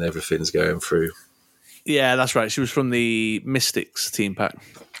Almighty, and everything's going through. Yeah, that's right. She was from the Mystics team pack.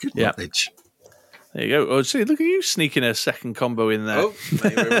 Good knowledge. There you go. Oh, see, look at you sneaking a second combo in there. Oh,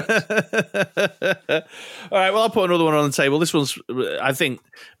 thank you very much. All right, well, I'll put another one on the table. This one's, I think,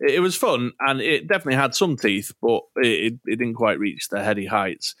 it was fun, and it definitely had some teeth, but it didn't quite reach the heady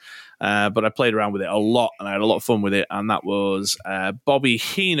heights. But I played around with it a lot, and I had a lot of fun with it, and that was Bobby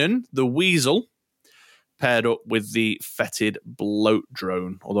Heenan, the Weasel, paired up with the Fetid Bloat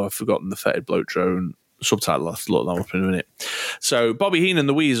Drone, although I've forgotten the Fetid Bloat Drone subtitle. I'll have to look that up in a minute. So Bobby Heenan,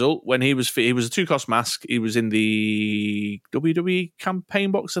 the Weasel, when he was a 2-cost mask. He was in the WWE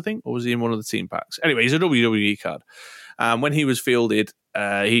campaign box, I think, or was he in one of the team packs? Anyway, he's a WWE card. When he was fielded,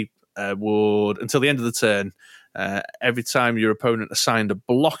 he would, until the end of the turn, every time your opponent assigned a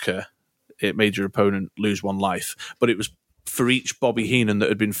blocker, it made your opponent lose 1 life. But it was for each Bobby Heenan that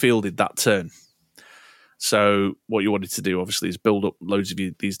had been fielded that turn. So what you wanted to do, obviously, is build up loads of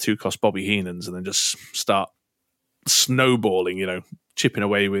these 2-cost Bobby Heenans and then just start snowballing, chipping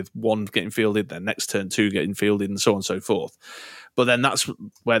away with 1 getting fielded, then next turn 2 getting fielded, and so on and so forth. But then that's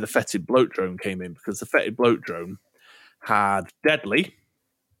where the Fetid Bloat Drone came in, because the Fetid Bloat Drone had Deadly,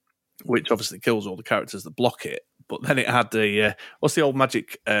 which obviously kills all the characters that block it. But then it had the, what's the old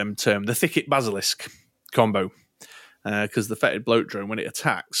magic term? The Thicket Basilisk combo. Because the Fetid Bloat Drone, when it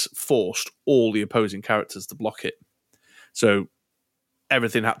attacks, forced all the opposing characters to block it. So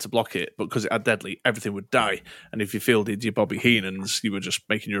everything had to block it, but because it had Deadly, everything would die. And if you fielded your Bobby Heenans, you were just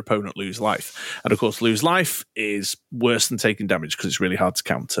making your opponent lose life. And of course, lose life is worse than taking damage because it's really hard to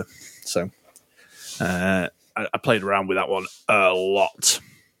counter. So I played around with that one a lot.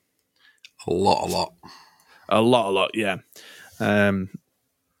 A lot, yeah.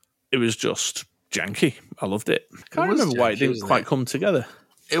 It was just janky. I loved it. Can't remember why it didn't quite come together.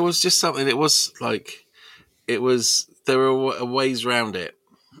 It was just something. It was like, there were ways around it.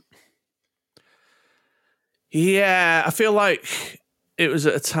 Yeah, I feel like it was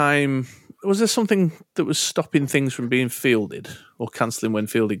at a time. Was there something that was stopping things from being fielded or cancelling when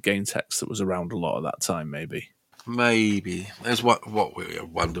fielded gain text that was around a lot at that time? Maybe there's what were we,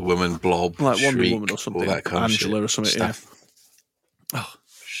 Wonder Woman, Blob, like Shriek, Wonder Woman or something, all that kind Angela of shit, or something. stuff. Yeah. Oh,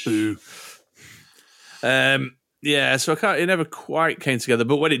 boo. Yeah, so it never quite came together,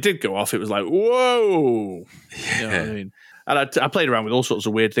 but when it did go off, it was like, whoa! Yeah. You know what I mean? And I played around with all sorts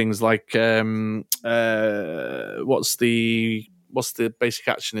of weird things, like what's the basic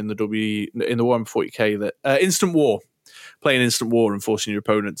action in the 140k that Instant War, playing Instant War and forcing your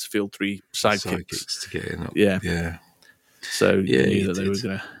opponent to field 3 sidekicks To get in. Yeah. So you knew that they were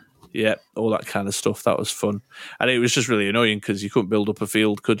going to Yeah, all that kind of stuff. That was fun. And it was just really annoying because you couldn't build up a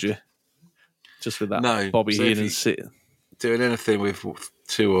field, could you? Just with that No. Bobby So Heenan sitting. Doing anything with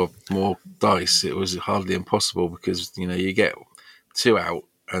 2 or more dice, it was hardly impossible because, you get 2 out,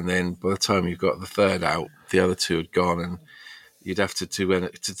 and then by the time you've got the 3rd out, the other 2 had gone, and you'd have to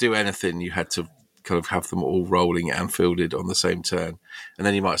do anything, you had to kind of have them all rolling and fielded on the same turn. And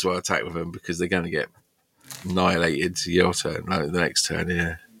then you might as well attack with them because they're going to get annihilated your turn, like the next turn,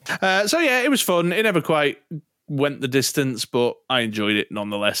 yeah. So it was fun. It never quite went the distance, but I enjoyed it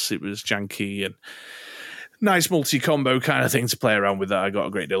nonetheless. It was janky and nice multi-combo kind of thing to play around with that I got a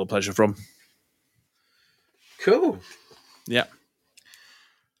great deal of pleasure from. Cool. Yeah.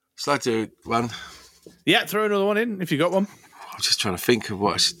 Shall I do one? Yeah, throw another one in if you got one. I'm just trying to think of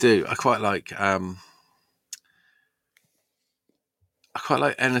what I should do. I quite like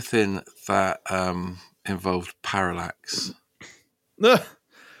anything that involved parallax.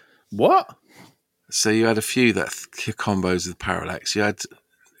 What? So you had a few that combos with parallax. You had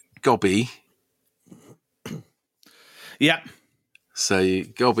Gobby. Yeah. So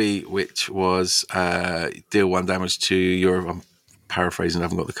Gobby, which was deal 1 damage to your. I'm paraphrasing. I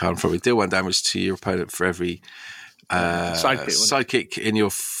haven't got the card in front of me. Deal 1 damage to your opponent for every sidekick in your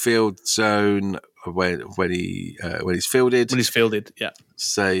field zone when he's fielded. When he's fielded, yeah.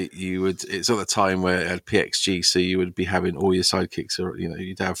 So you would. It's at the time where it had PXG, so you would be having all your sidekicks, or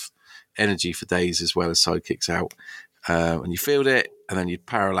you'd have energy for days as well as sidekicks out, and you field it, and then you'd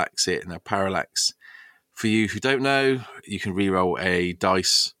parallax it. Now parallax, for you who don't know, you can re-roll a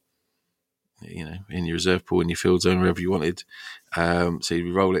dice, in your reserve pool, in your field zone, wherever you wanted. So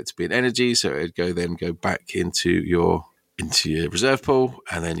you roll it to be an energy, so it'd go back into your reserve pool,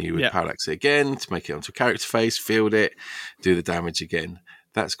 and then you would parallax it again to make it onto a character face, field it, do the damage again.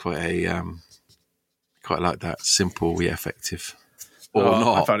 That's quite like that, simple yet effective, or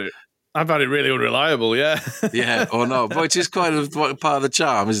not. I found it really unreliable. Yeah, yeah, or not, which is kind of part of the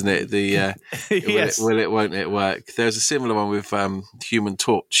charm, isn't it? The yes. will it, won't it work? There's a similar one with Human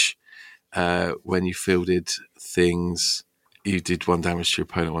Torch. When you fielded things, you did 1 damage to your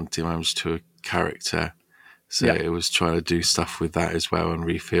opponent, 1 damage to a character. So it was trying to do stuff with that as well and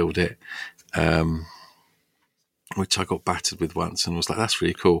refield it, which I got battered with once and was like, that's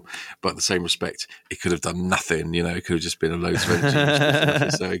really cool. But in the same respect, it could have done nothing, it could have just been a load of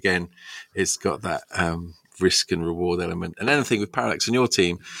energy. So again, it's got that risk and reward element. And anything with parallax in your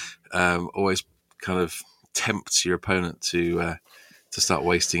team always kind of tempts your opponent to start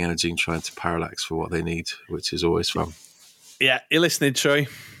wasting energy and trying to parallax for what they need, which is always fun. Yeah, you're listening, Troy.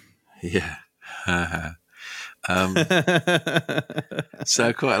 Yeah. So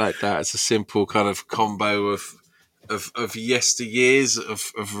I quite like that. It's a simple kind of combo of yesteryears of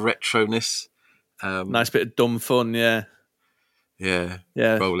retroness. Nice bit of dumb fun, yeah. Yeah.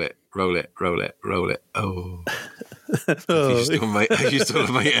 Yeah. Roll it. Oh. I used all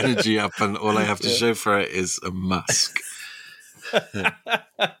of my energy up, and all I have to show for it is a mask.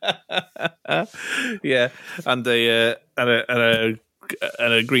 Yeah, and a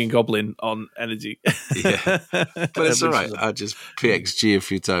green goblin on energy. Yeah, but it's all right. I'll just PXG a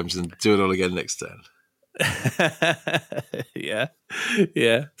few times and do it all again next turn. Yeah.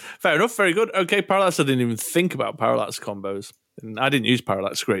 Fair enough. Very good. Okay, parallax. I didn't even think about parallax combos, and I didn't use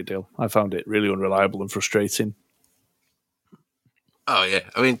parallax a great deal. I found it really unreliable and frustrating. Oh yeah,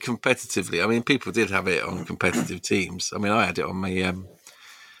 I mean competitively. I mean, people did have it on competitive teams. I mean, I had it on my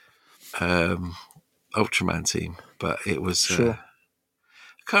Ultraman team, but it was. Sure. I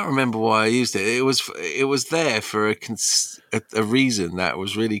can't remember why I used it. It was there for a reason that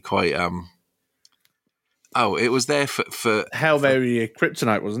was really quite. It was there for Hail Mary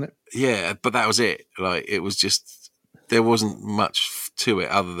Kryptonite, wasn't it? Yeah, but that was it. Like, it was just, there wasn't much to it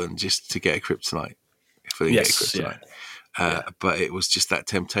other than just to get a Kryptonite. If I didn't get a Kryptonite. Yeah. But it was just that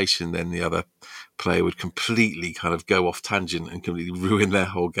temptation. Then the other player would completely kind of go off tangent and completely ruin their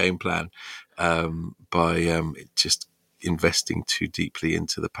whole game plan by just investing too deeply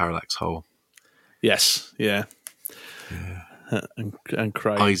into the parallax hole. Yes, yeah. And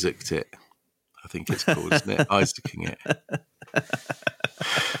crying. Isaac'd it, I think it's called, isn't it? Isaacing it.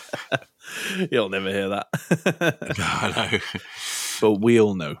 You'll never hear that. No, I know. But we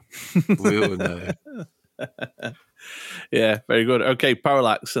all know. We all know. Yeah, very good. Okay,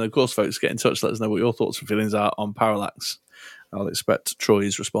 parallax. And of course, folks, get in touch. Let us know what your thoughts and feelings are on parallax. I'll expect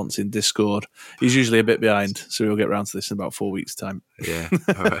Troy's response in Discord. He's usually a bit behind, so we'll get around to this in about 4 weeks' time. Yeah,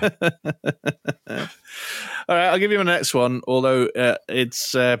 all right. All right, I'll give you my next one, although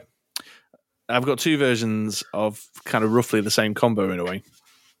it's... I've got two versions of kind of roughly the same combo in a way.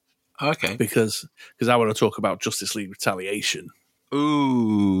 Okay. Because I want to talk about Justice League Retaliation.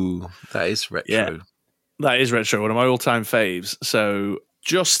 Ooh, that is retro. Yeah, that is retro. One of my all-time faves. So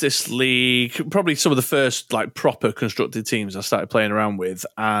Justice League, probably some of the first like proper constructed teams I started playing around with,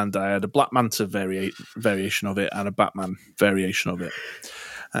 and I had a Black Manta variation of it and a Batman variation of it.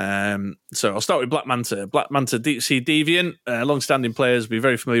 So I'll start with Black Manta. Black Manta Deep Sea Deviant. Long-standing players will be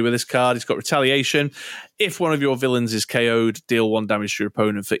very familiar with this card. It's got Retaliation. If one of your villains is KO'd, deal 1 damage to your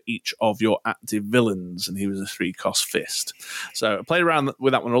opponent for each of your active villains. And he was a 3-cost fist. So I played around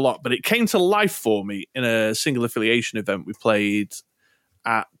with that one a lot, but it came to life for me in a single affiliation event we played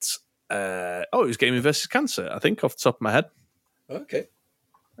at... it was Gaming versus Cancer, I think, off the top of my head. Okay.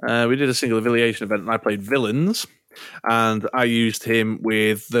 We did a single affiliation event and I played villains. And I used him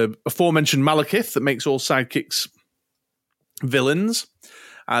with the aforementioned Malekith that makes all sidekicks villains.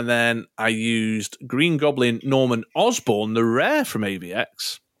 And then I used Green Goblin Norman Osborn, the rare from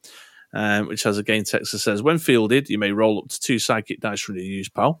AVX, which has a gain text that says, when fielded, you may roll up to 2 psychic dice from your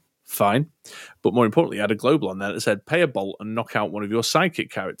used pal. Fine. But more importantly, I had a global on there that said, pay a bolt and knock out one of your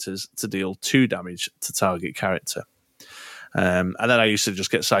psychic characters to deal 2 damage to target character. And then I used to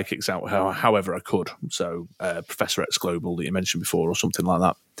just get sidekicks out however I could. So Professor X Global that you mentioned before or something like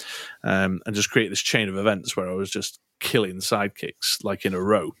that. And just create this chain of events where I was just killing sidekicks like in a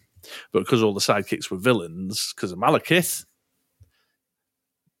row. But because all the sidekicks were villains, because of Malekith,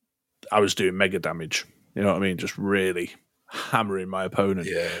 I was doing mega damage. You know what I mean? Just really hammering my opponent.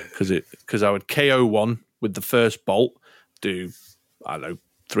 Yeah. Because I would KO one with the first bolt, do, I don't know,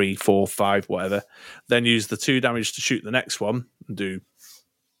 3, 4, 5, whatever. Then use the 2 damage to shoot the next one and do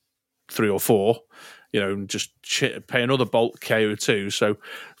 3 or 4. And just pay another bolt KO 2. So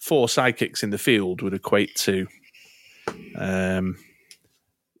 4 sidekicks in the field would equate to,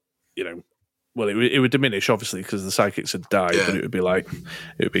 well, it would diminish obviously because the sidekicks had died, but it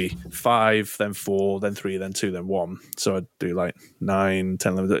would be 5, then 4, then 3, then 2, then 1. So I'd do like 9,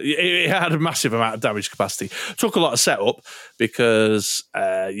 10, 11. It had a massive amount of damage capacity. Took a lot of setup because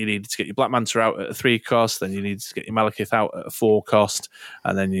you needed to get your Black Manta out at a 3 cost, then you needed to get your Malekith out at a 4 cost,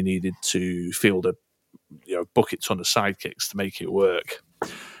 and then you needed to field a bucket ton of sidekicks to make it work.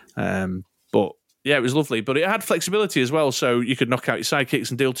 But yeah, it was lovely, but it had flexibility as well, so you could knock out your sidekicks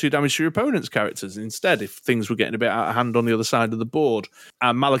and deal 2 damage to your opponent's characters instead if things were getting a bit out of hand on the other side of the board.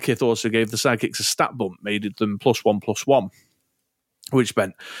 And Malekith also gave the sidekicks a stat bump, made them +1/+1, which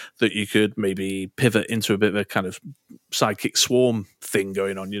meant that you could maybe pivot into a bit of a kind of sidekick swarm thing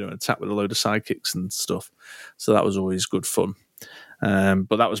going on, attack with a load of sidekicks and stuff. So that was always good fun.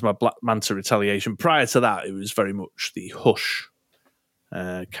 But that was my Black Manta Retaliation. Prior to that, it was very much the Hush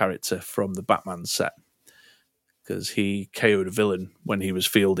character from the Batman set, because he KO'd a villain when he was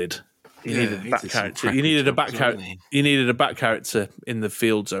fielded. You needed a back character. You needed a back character. You needed a back character in the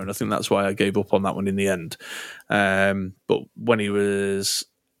field zone. I think that's why I gave up on that one in the end. But when he was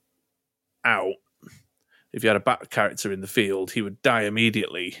out, if you had a back character in the field, he would die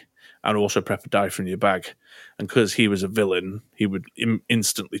immediately and also prep a die from your bag. And because he was a villain, he would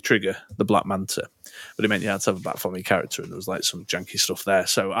instantly trigger the Black Manta. But it meant you had to have a back-forming character, and there was like some janky stuff there.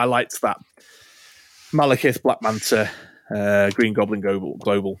 So I liked that Malekith, Black Manta, Green Goblin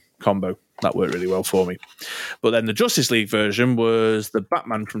Global combo. That worked really well for me. But then the Justice League version was the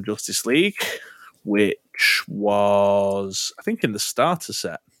Batman from Justice League, which was, I think, in the starter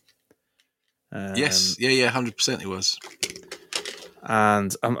set. Yes, yeah, 100% it was.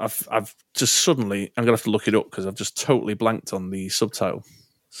 And I've just suddenly, I'm going to have to look it up because I've just totally blanked on the subtitle.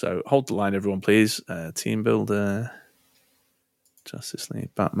 So hold the line, everyone, please. Team Builder, Justice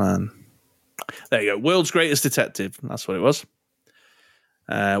League, Batman. There you go. World's Greatest Detective. That's what it was.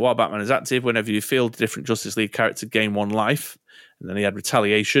 While Batman is active, whenever you field a different Justice League character, gain 1 life. And then he had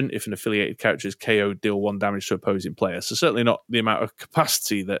Retaliation. If an affiliated character is KO, deal 1 damage to opposing player. So certainly not the amount of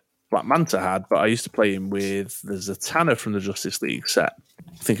capacity that Black Manta had, but I used to play him with the Zatanna from the Justice League set.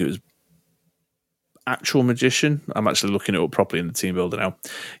 I think it was Actual Magician. I'm actually looking it up properly in the team builder now.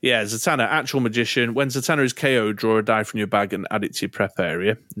 Yeah, Zatanna, Actual Magician. When Zatanna is KO, draw a die from your bag and add it to your prep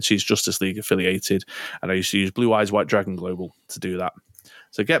area. And she's Justice League affiliated. And I used to use Blue Eyes White Dragon Global to do that.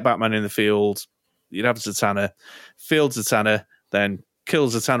 So get Batman in the field. You'd have Zatanna, field Zatanna, then kill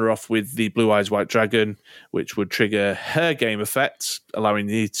Zatanna off with the Blue Eyes White Dragon, which would trigger her game effects, allowing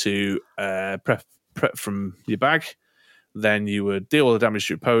you to prep from your bag. Then you would deal all the damage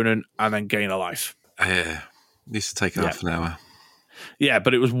to your opponent and then gain a life. Yeah, used to take half an hour. Yeah,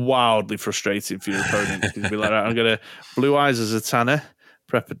 but it was wildly frustrating for your opponent. You'd be like, I'm going to Blue Eyes as Zatanna,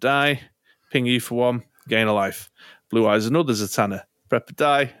 prep a die, ping you for 1, gain a life. Blue Eyes another Zatanna, prep a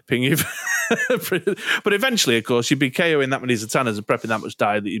die, ping you for But eventually, of course, you'd be KOing that many Zatannas and prepping that much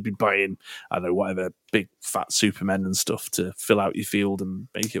die that you'd be buying, I don't know, whatever, big fat Supermen and stuff to fill out your field and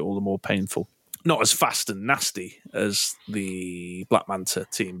make it all the more painful. Not as fast and nasty as the Black Manta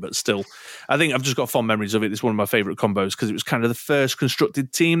team, but still, I think I've just got fond memories of it. It's one of my favourite combos because it was kind of the first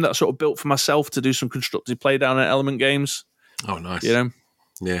constructed team that I sort of built for myself to do some constructed play down at Element Games. Oh, nice. You know?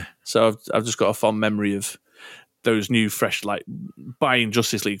 Yeah. So I've just got a fond memory of those new, fresh, like buying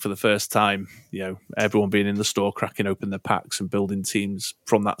Justice League for the first time. You know, everyone being in the store, cracking open their packs and building teams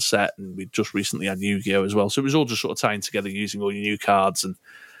from that set. And we just recently had Yu-Gi-Oh as well. So it was all just sort of tying together using all your new cards. And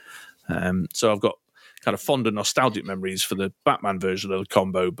so I've got kind of fond and nostalgic memories for the Batman version of the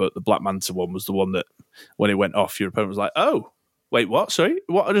combo, but the Black Manta one was the one that when it went off, your opponent was like, oh, wait, what? Sorry,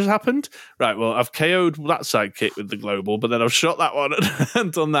 what just happened? Right, well, I've KO'd that sidekick with the global, but then I've shot that one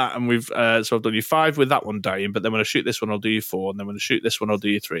and done that, and we've so I've done you 5 with that one dying, but then when I shoot this one, I'll do you 4, and then when I shoot this one, I'll do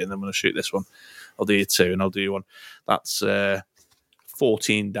you 3, and then when I shoot this one, I'll do you 2, and I'll do you 1. That's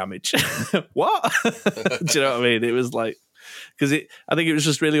 14 damage. What? Do you know what I mean? It was like, because I think it was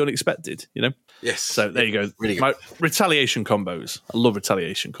just really unexpected, you know? Yes. So there you go. Really good. My retaliation combos. I love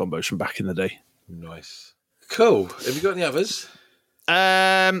retaliation combos from back in the day. Nice. Cool. Have you got any others?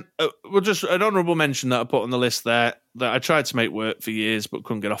 Well, just an honourable mention that I put on the list there that I tried to make work for years but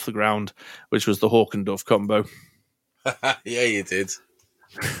couldn't get off the ground, which was the Hawk and Dove combo. Yeah, you did.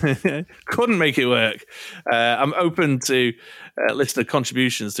 Couldn't make it work. I'm open to listener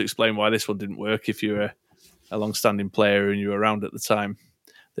contributions to explain why this one didn't work if you're a long-standing player and you were around at the time.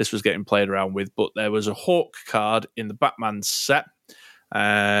 This was getting played around with, but there was a Hawk card in the Batman set,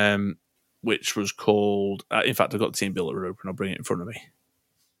 which was called... in fact, I've got the team builder open. I'll bring it in front of me.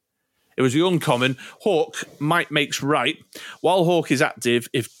 It was the uncommon Hawk, Might Makes Right. While Hawk is active,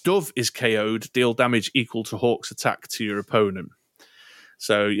 if Dove is KO'd, deal damage equal to Hawk's attack to your opponent.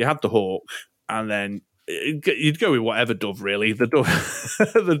 So you had the Hawk, and then you'd go with whatever Dove, really. The Dove,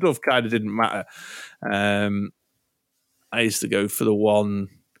 the Dove kind of didn't matter. I used to go for the one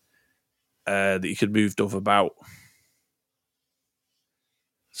that you could move Dove about.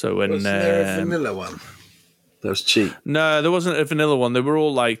 So when wasn't there a vanilla one? That was cheap. No, there wasn't a vanilla one. They were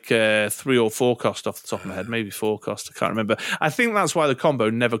all like 3 or 4 cost off the top of my head, maybe 4 cost. I can't remember. I think that's why the combo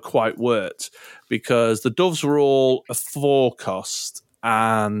never quite worked, because the Doves were all a 4 cost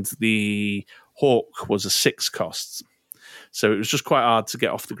and the Hawk was a 6 cost. So it was just quite hard to get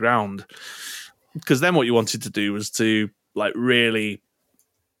off the ground. Because then what you wanted to do was to like really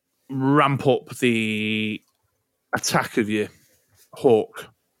ramp up the attack of your Hawk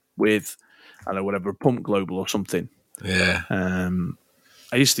with, I don't know, whatever, a pump global or something. Yeah.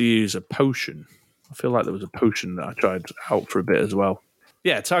 I used to use a potion. I feel like there was a potion that I tried out for a bit as well.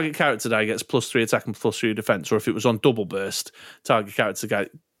 Yeah, target character die gets +3 attack and +3 defense, or if it was on double burst, target character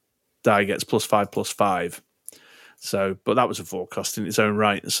die gets +5/+5. So, but that was a 4 cost in its own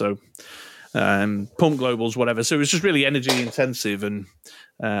right. So, pump globals, whatever. So it was just really energy intensive, and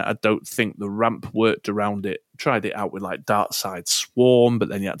I don't think the ramp worked around it. Tried it out with like Dark Side Swarm, but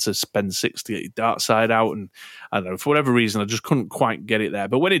then you had to spend 6 to get your Dark Side out, and I don't know, for whatever reason, I just couldn't quite get it there.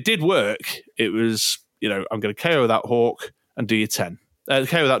 But when it did work, it was, you know, I'm going to KO that Hawk and do your 10.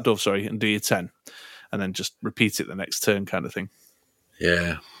 KO that Dove, sorry, and do your 10. And then just repeat it the next turn kind of thing.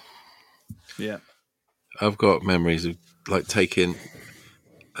 Yeah. Yeah. I've got memories of like taking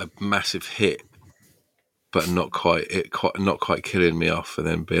a massive hit, but not quite killing me off, and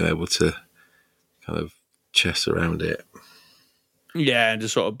then being able to kind of chess around it. Yeah, and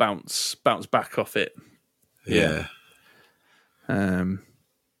just sort of bounce back off it. Yeah. So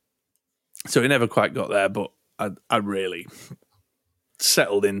it never quite got there, but I really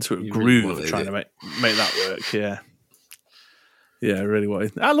settled into a groove of trying to make that work. Yeah. Yeah, I really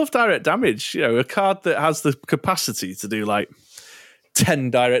wanted. I love direct damage. You know, a card that has the capacity to do like 10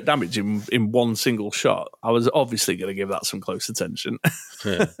 direct damage in one single shot. I was obviously going to give that some close attention.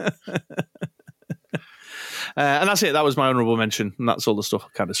 Yeah. And that's it. That was my honourable mention. And that's all the stuff I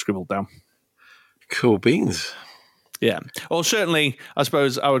kind of scribbled down. Cool beans. Yeah. Well, certainly, I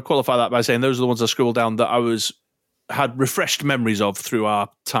suppose I would qualify that by saying those are the ones I scribbled down that I had refreshed memories of through our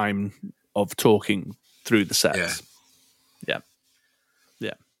time of talking through the sets. Yeah.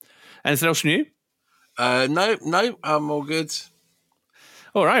 Anything else from you? No, I'm all good.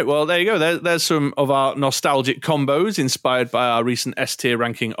 All right, well, there you go. There's some of our nostalgic combos inspired by our recent S-tier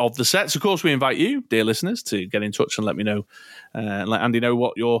ranking of the sets. Of course, we invite you, dear listeners, to get in touch and let me know, let Andy know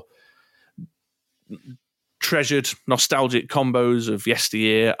what your treasured nostalgic combos of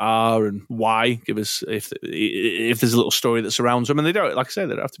yesteryear are and why. Give us if there's a little story that surrounds them, and they don't, like I say,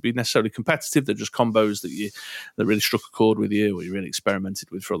 they don't have to be necessarily competitive. They're just combos that really struck a chord with you, or you really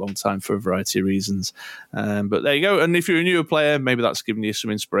experimented with for a long time for a variety of reasons. But there you go. And if you're a newer player, maybe that's giving you some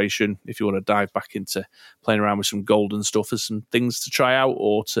inspiration. If you want to dive back into playing around with some golden stuff, there's some things to try out,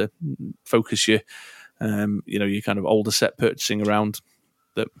 or to focus your your kind of older set purchasing around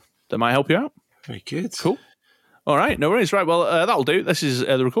that might help you out. Very good. Cool. All right, no worries. Right, well, that'll do. This is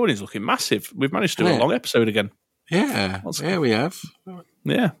the recording's looking massive. We've managed to do a long episode again. Yeah, we have.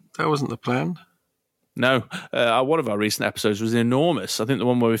 Yeah. That wasn't the plan. No. One of our recent episodes was enormous. I think the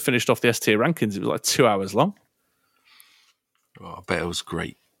one where we finished off the S-tier rankings, it was like 2 hours long. Oh, I bet it was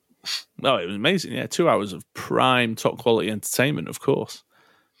great. Oh, it was amazing. Yeah, 2 hours of prime, top-quality entertainment, of course.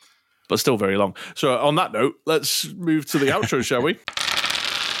 But still very long. So on that note, let's move to the outro, shall we?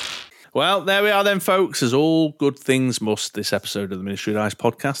 Well, there we are then, folks. As all good things must, this episode of the Ministry of Dice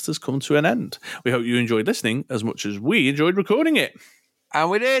podcast has come to an end. We hope you enjoyed listening as much as we enjoyed recording it. And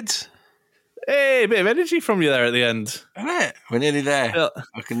we did. Hey, a bit of energy from you there at the end. Isn't it? We're nearly there. Yeah.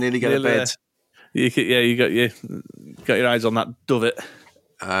 I can nearly get a bed. You got your eyes on that dovet.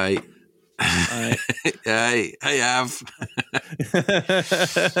 Aye. I have.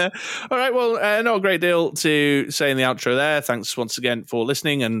 All right, well, not a great deal to say in the outro there. Thanks once again for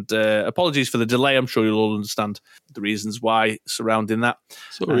listening, and apologies for the delay. I'm sure you'll all understand the reasons why surrounding that.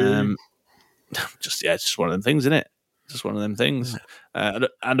 Sorry. Just one of them things, isn't it? Just one of them things. And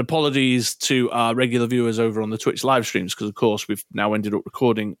apologies to our regular viewers over on the Twitch live streams, because, of course, we've now ended up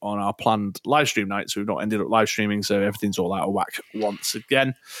recording on our planned live stream night, so we've not ended up live streaming, so everything's all out of whack once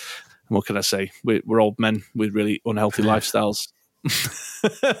again. What can I say? We're old men with really unhealthy lifestyles.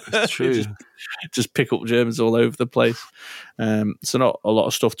 That's true. just pick up Germans all over the place. So not a lot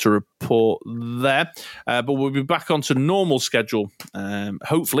of stuff to report there. But we'll be back onto normal schedule.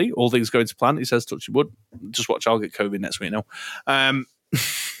 Hopefully, all things going to plan. He says, touch wood. Just watch, I'll get COVID next week now.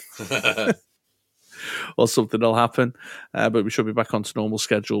 Or something will happen. But we should be back onto normal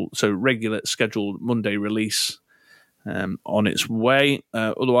schedule. So regular scheduled Monday release. On its way.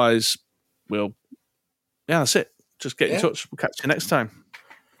 Otherwise, that's it. Just get in touch. We'll catch you next time.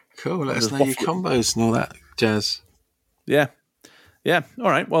 Cool. Let us know your combos and all that jazz. Yeah. All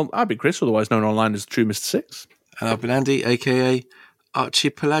right. Well, I've been Chris, otherwise known online as True Mr. Six. And I've been Andy, a.k.a.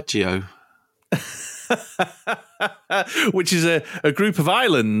 Archipelago. Which is a group of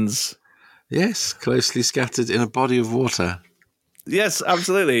islands. Yes, closely scattered in a body of water. Yes,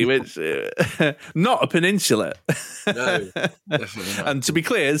 absolutely. Which not a peninsula. No, definitely not. And to be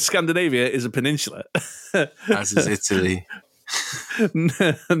clear, Scandinavia is a peninsula. As is Italy.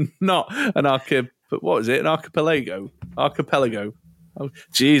 Not an what is it? An archipelago? Archipelago. Oh,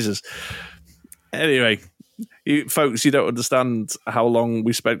 Jesus. Anyway, you folks, you don't understand how long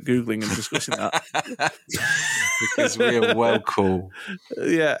we spent Googling and discussing that. Because we are well cool.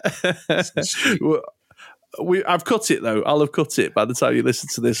 Yeah. I've cut it, though. I'll have cut it by the time you listen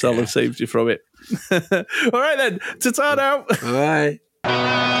to this. I'll have saved you from it. All right, then. Ta-ta now. Bye.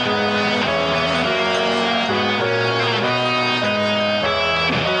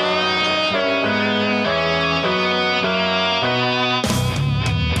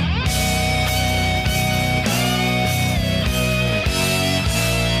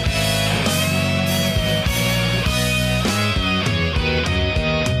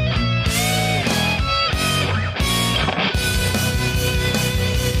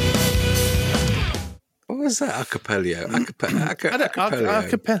 What was that? Acapello.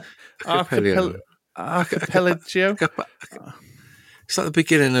 Archipelago. It's like the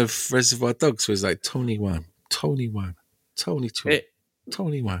beginning of Reservoir Dogs, where it's like Tony 1, Tony 1, Tony 2,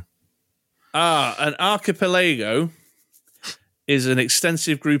 Tony 1. An archipelago is an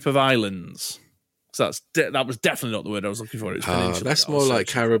extensive group of islands. So that was definitely not the word I was looking for. That's more like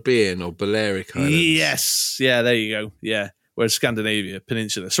Caribbean or Balearic Islands. Yes. Yeah, there you go. Yeah. Whereas Scandinavia,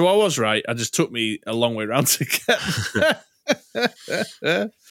 peninsula. So I was right. It just took me a long way around to get